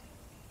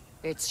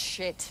 it's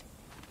shit.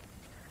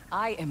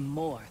 I am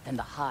more than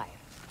the Hive,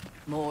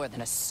 more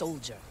than a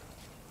soldier.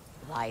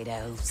 Light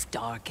elves,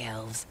 dark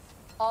elves,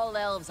 all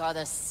elves are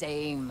the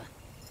same.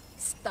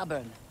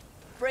 Stubborn,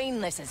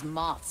 brainless as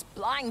moths,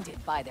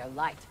 blinded by their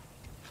light.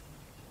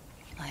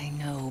 I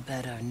know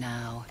better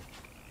now.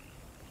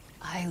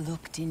 I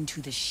looked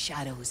into the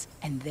shadows,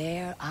 and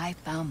there I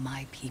found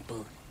my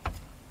people.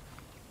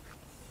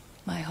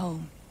 My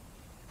home.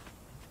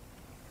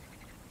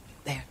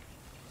 There.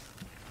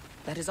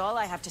 That is all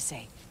I have to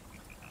say.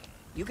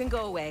 You can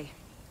go away.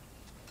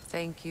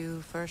 Thank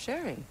you for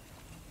sharing.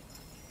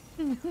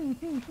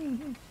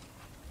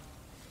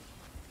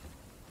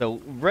 So,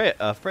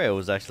 Freya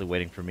was actually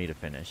waiting for me to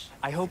finish.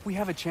 I hope we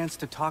have a chance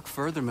to talk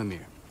further,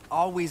 Mimir.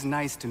 Always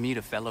nice to meet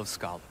a fellow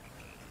scholar.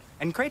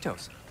 And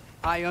Kratos,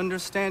 I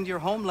understand your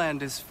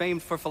homeland is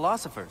famed for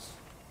philosophers.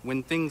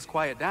 When things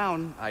quiet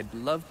down, I'd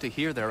love to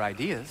hear their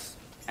ideas.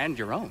 And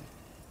your own.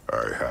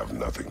 I have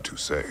nothing to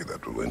say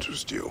that will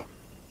interest you.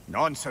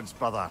 Nonsense,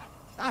 brother.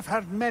 I've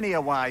heard many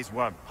a wise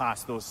word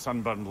past those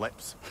sunburned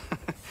lips.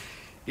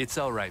 It's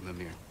all right,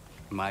 Mimir.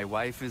 My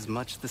wife is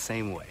much the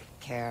same way.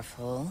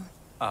 Careful.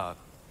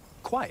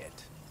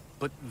 Quiet,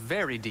 but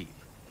very deep.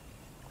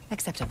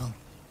 Acceptable.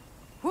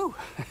 Whew.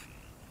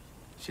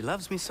 She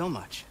loves me so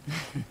much.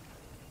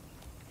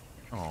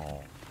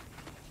 Oh,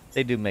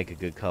 they do make a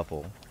good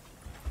couple.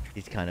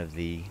 He's kind of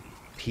the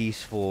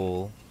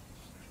peaceful,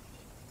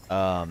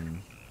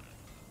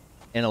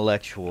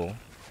 intellectual.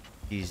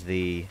 He's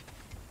the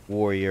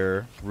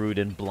warrior, rude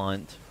and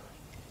blunt.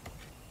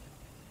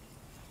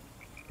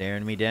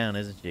 Staring me down,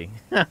 isn't she?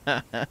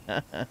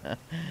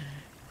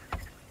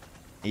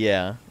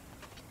 Yeah.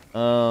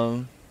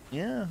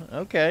 Yeah,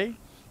 okay.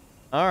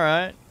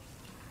 Alright.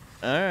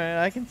 Alright,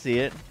 I can see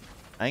it.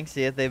 I can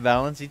see it. They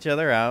balance each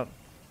other out.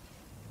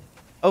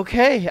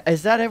 Okay,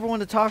 is that everyone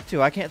to talk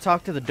to? I can't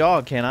talk to the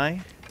dog, can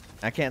I?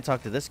 I can't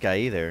talk to this guy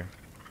either.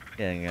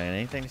 He ain't got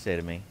anything to say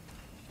to me.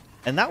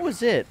 And that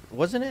was it,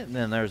 wasn't it? And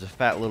then there's a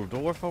fat little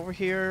dwarf over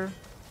here.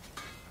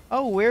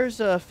 Oh, where's,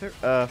 what's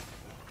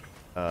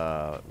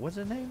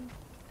his name?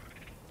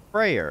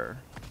 Freyr.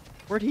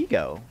 Where'd he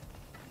go?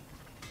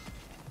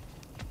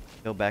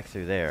 Go back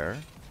through there.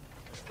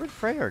 Where'd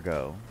Freyr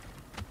go?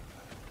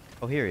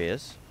 Oh, here he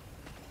is.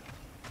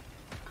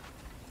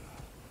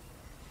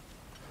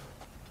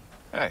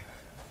 Hey.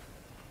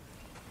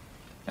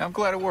 Yeah, I'm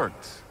glad it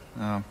worked.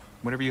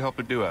 Whatever you hope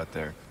to do out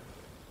there.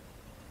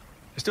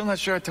 I'm still not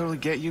sure I totally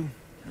get you,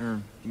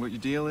 or what your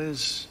deal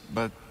is,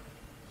 but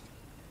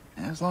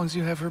as long as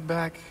you have her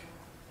back,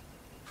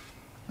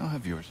 I'll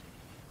have yours.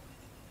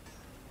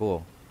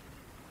 Cool.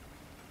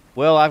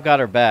 Well, I've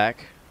got her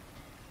back.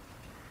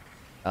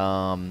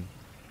 So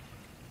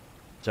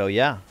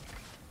yeah.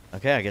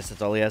 Okay, I guess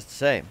that's all he has to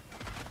say.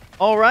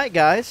 Alright,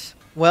 guys.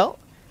 Well,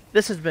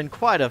 this has been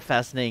quite a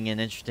fascinating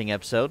and interesting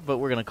episode, but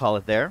we're going to call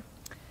it there.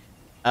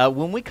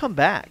 When we come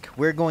back,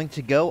 we're going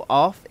to go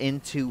off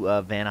into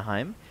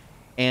Vanaheim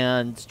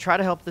and try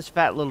to help this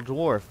fat little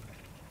dwarf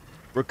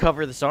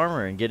recover this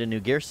armor and get a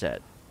new gear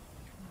set.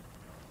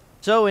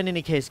 So, in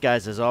any case,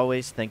 guys, as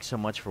always, thanks so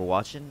much for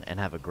watching, and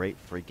have a great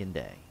freaking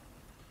day.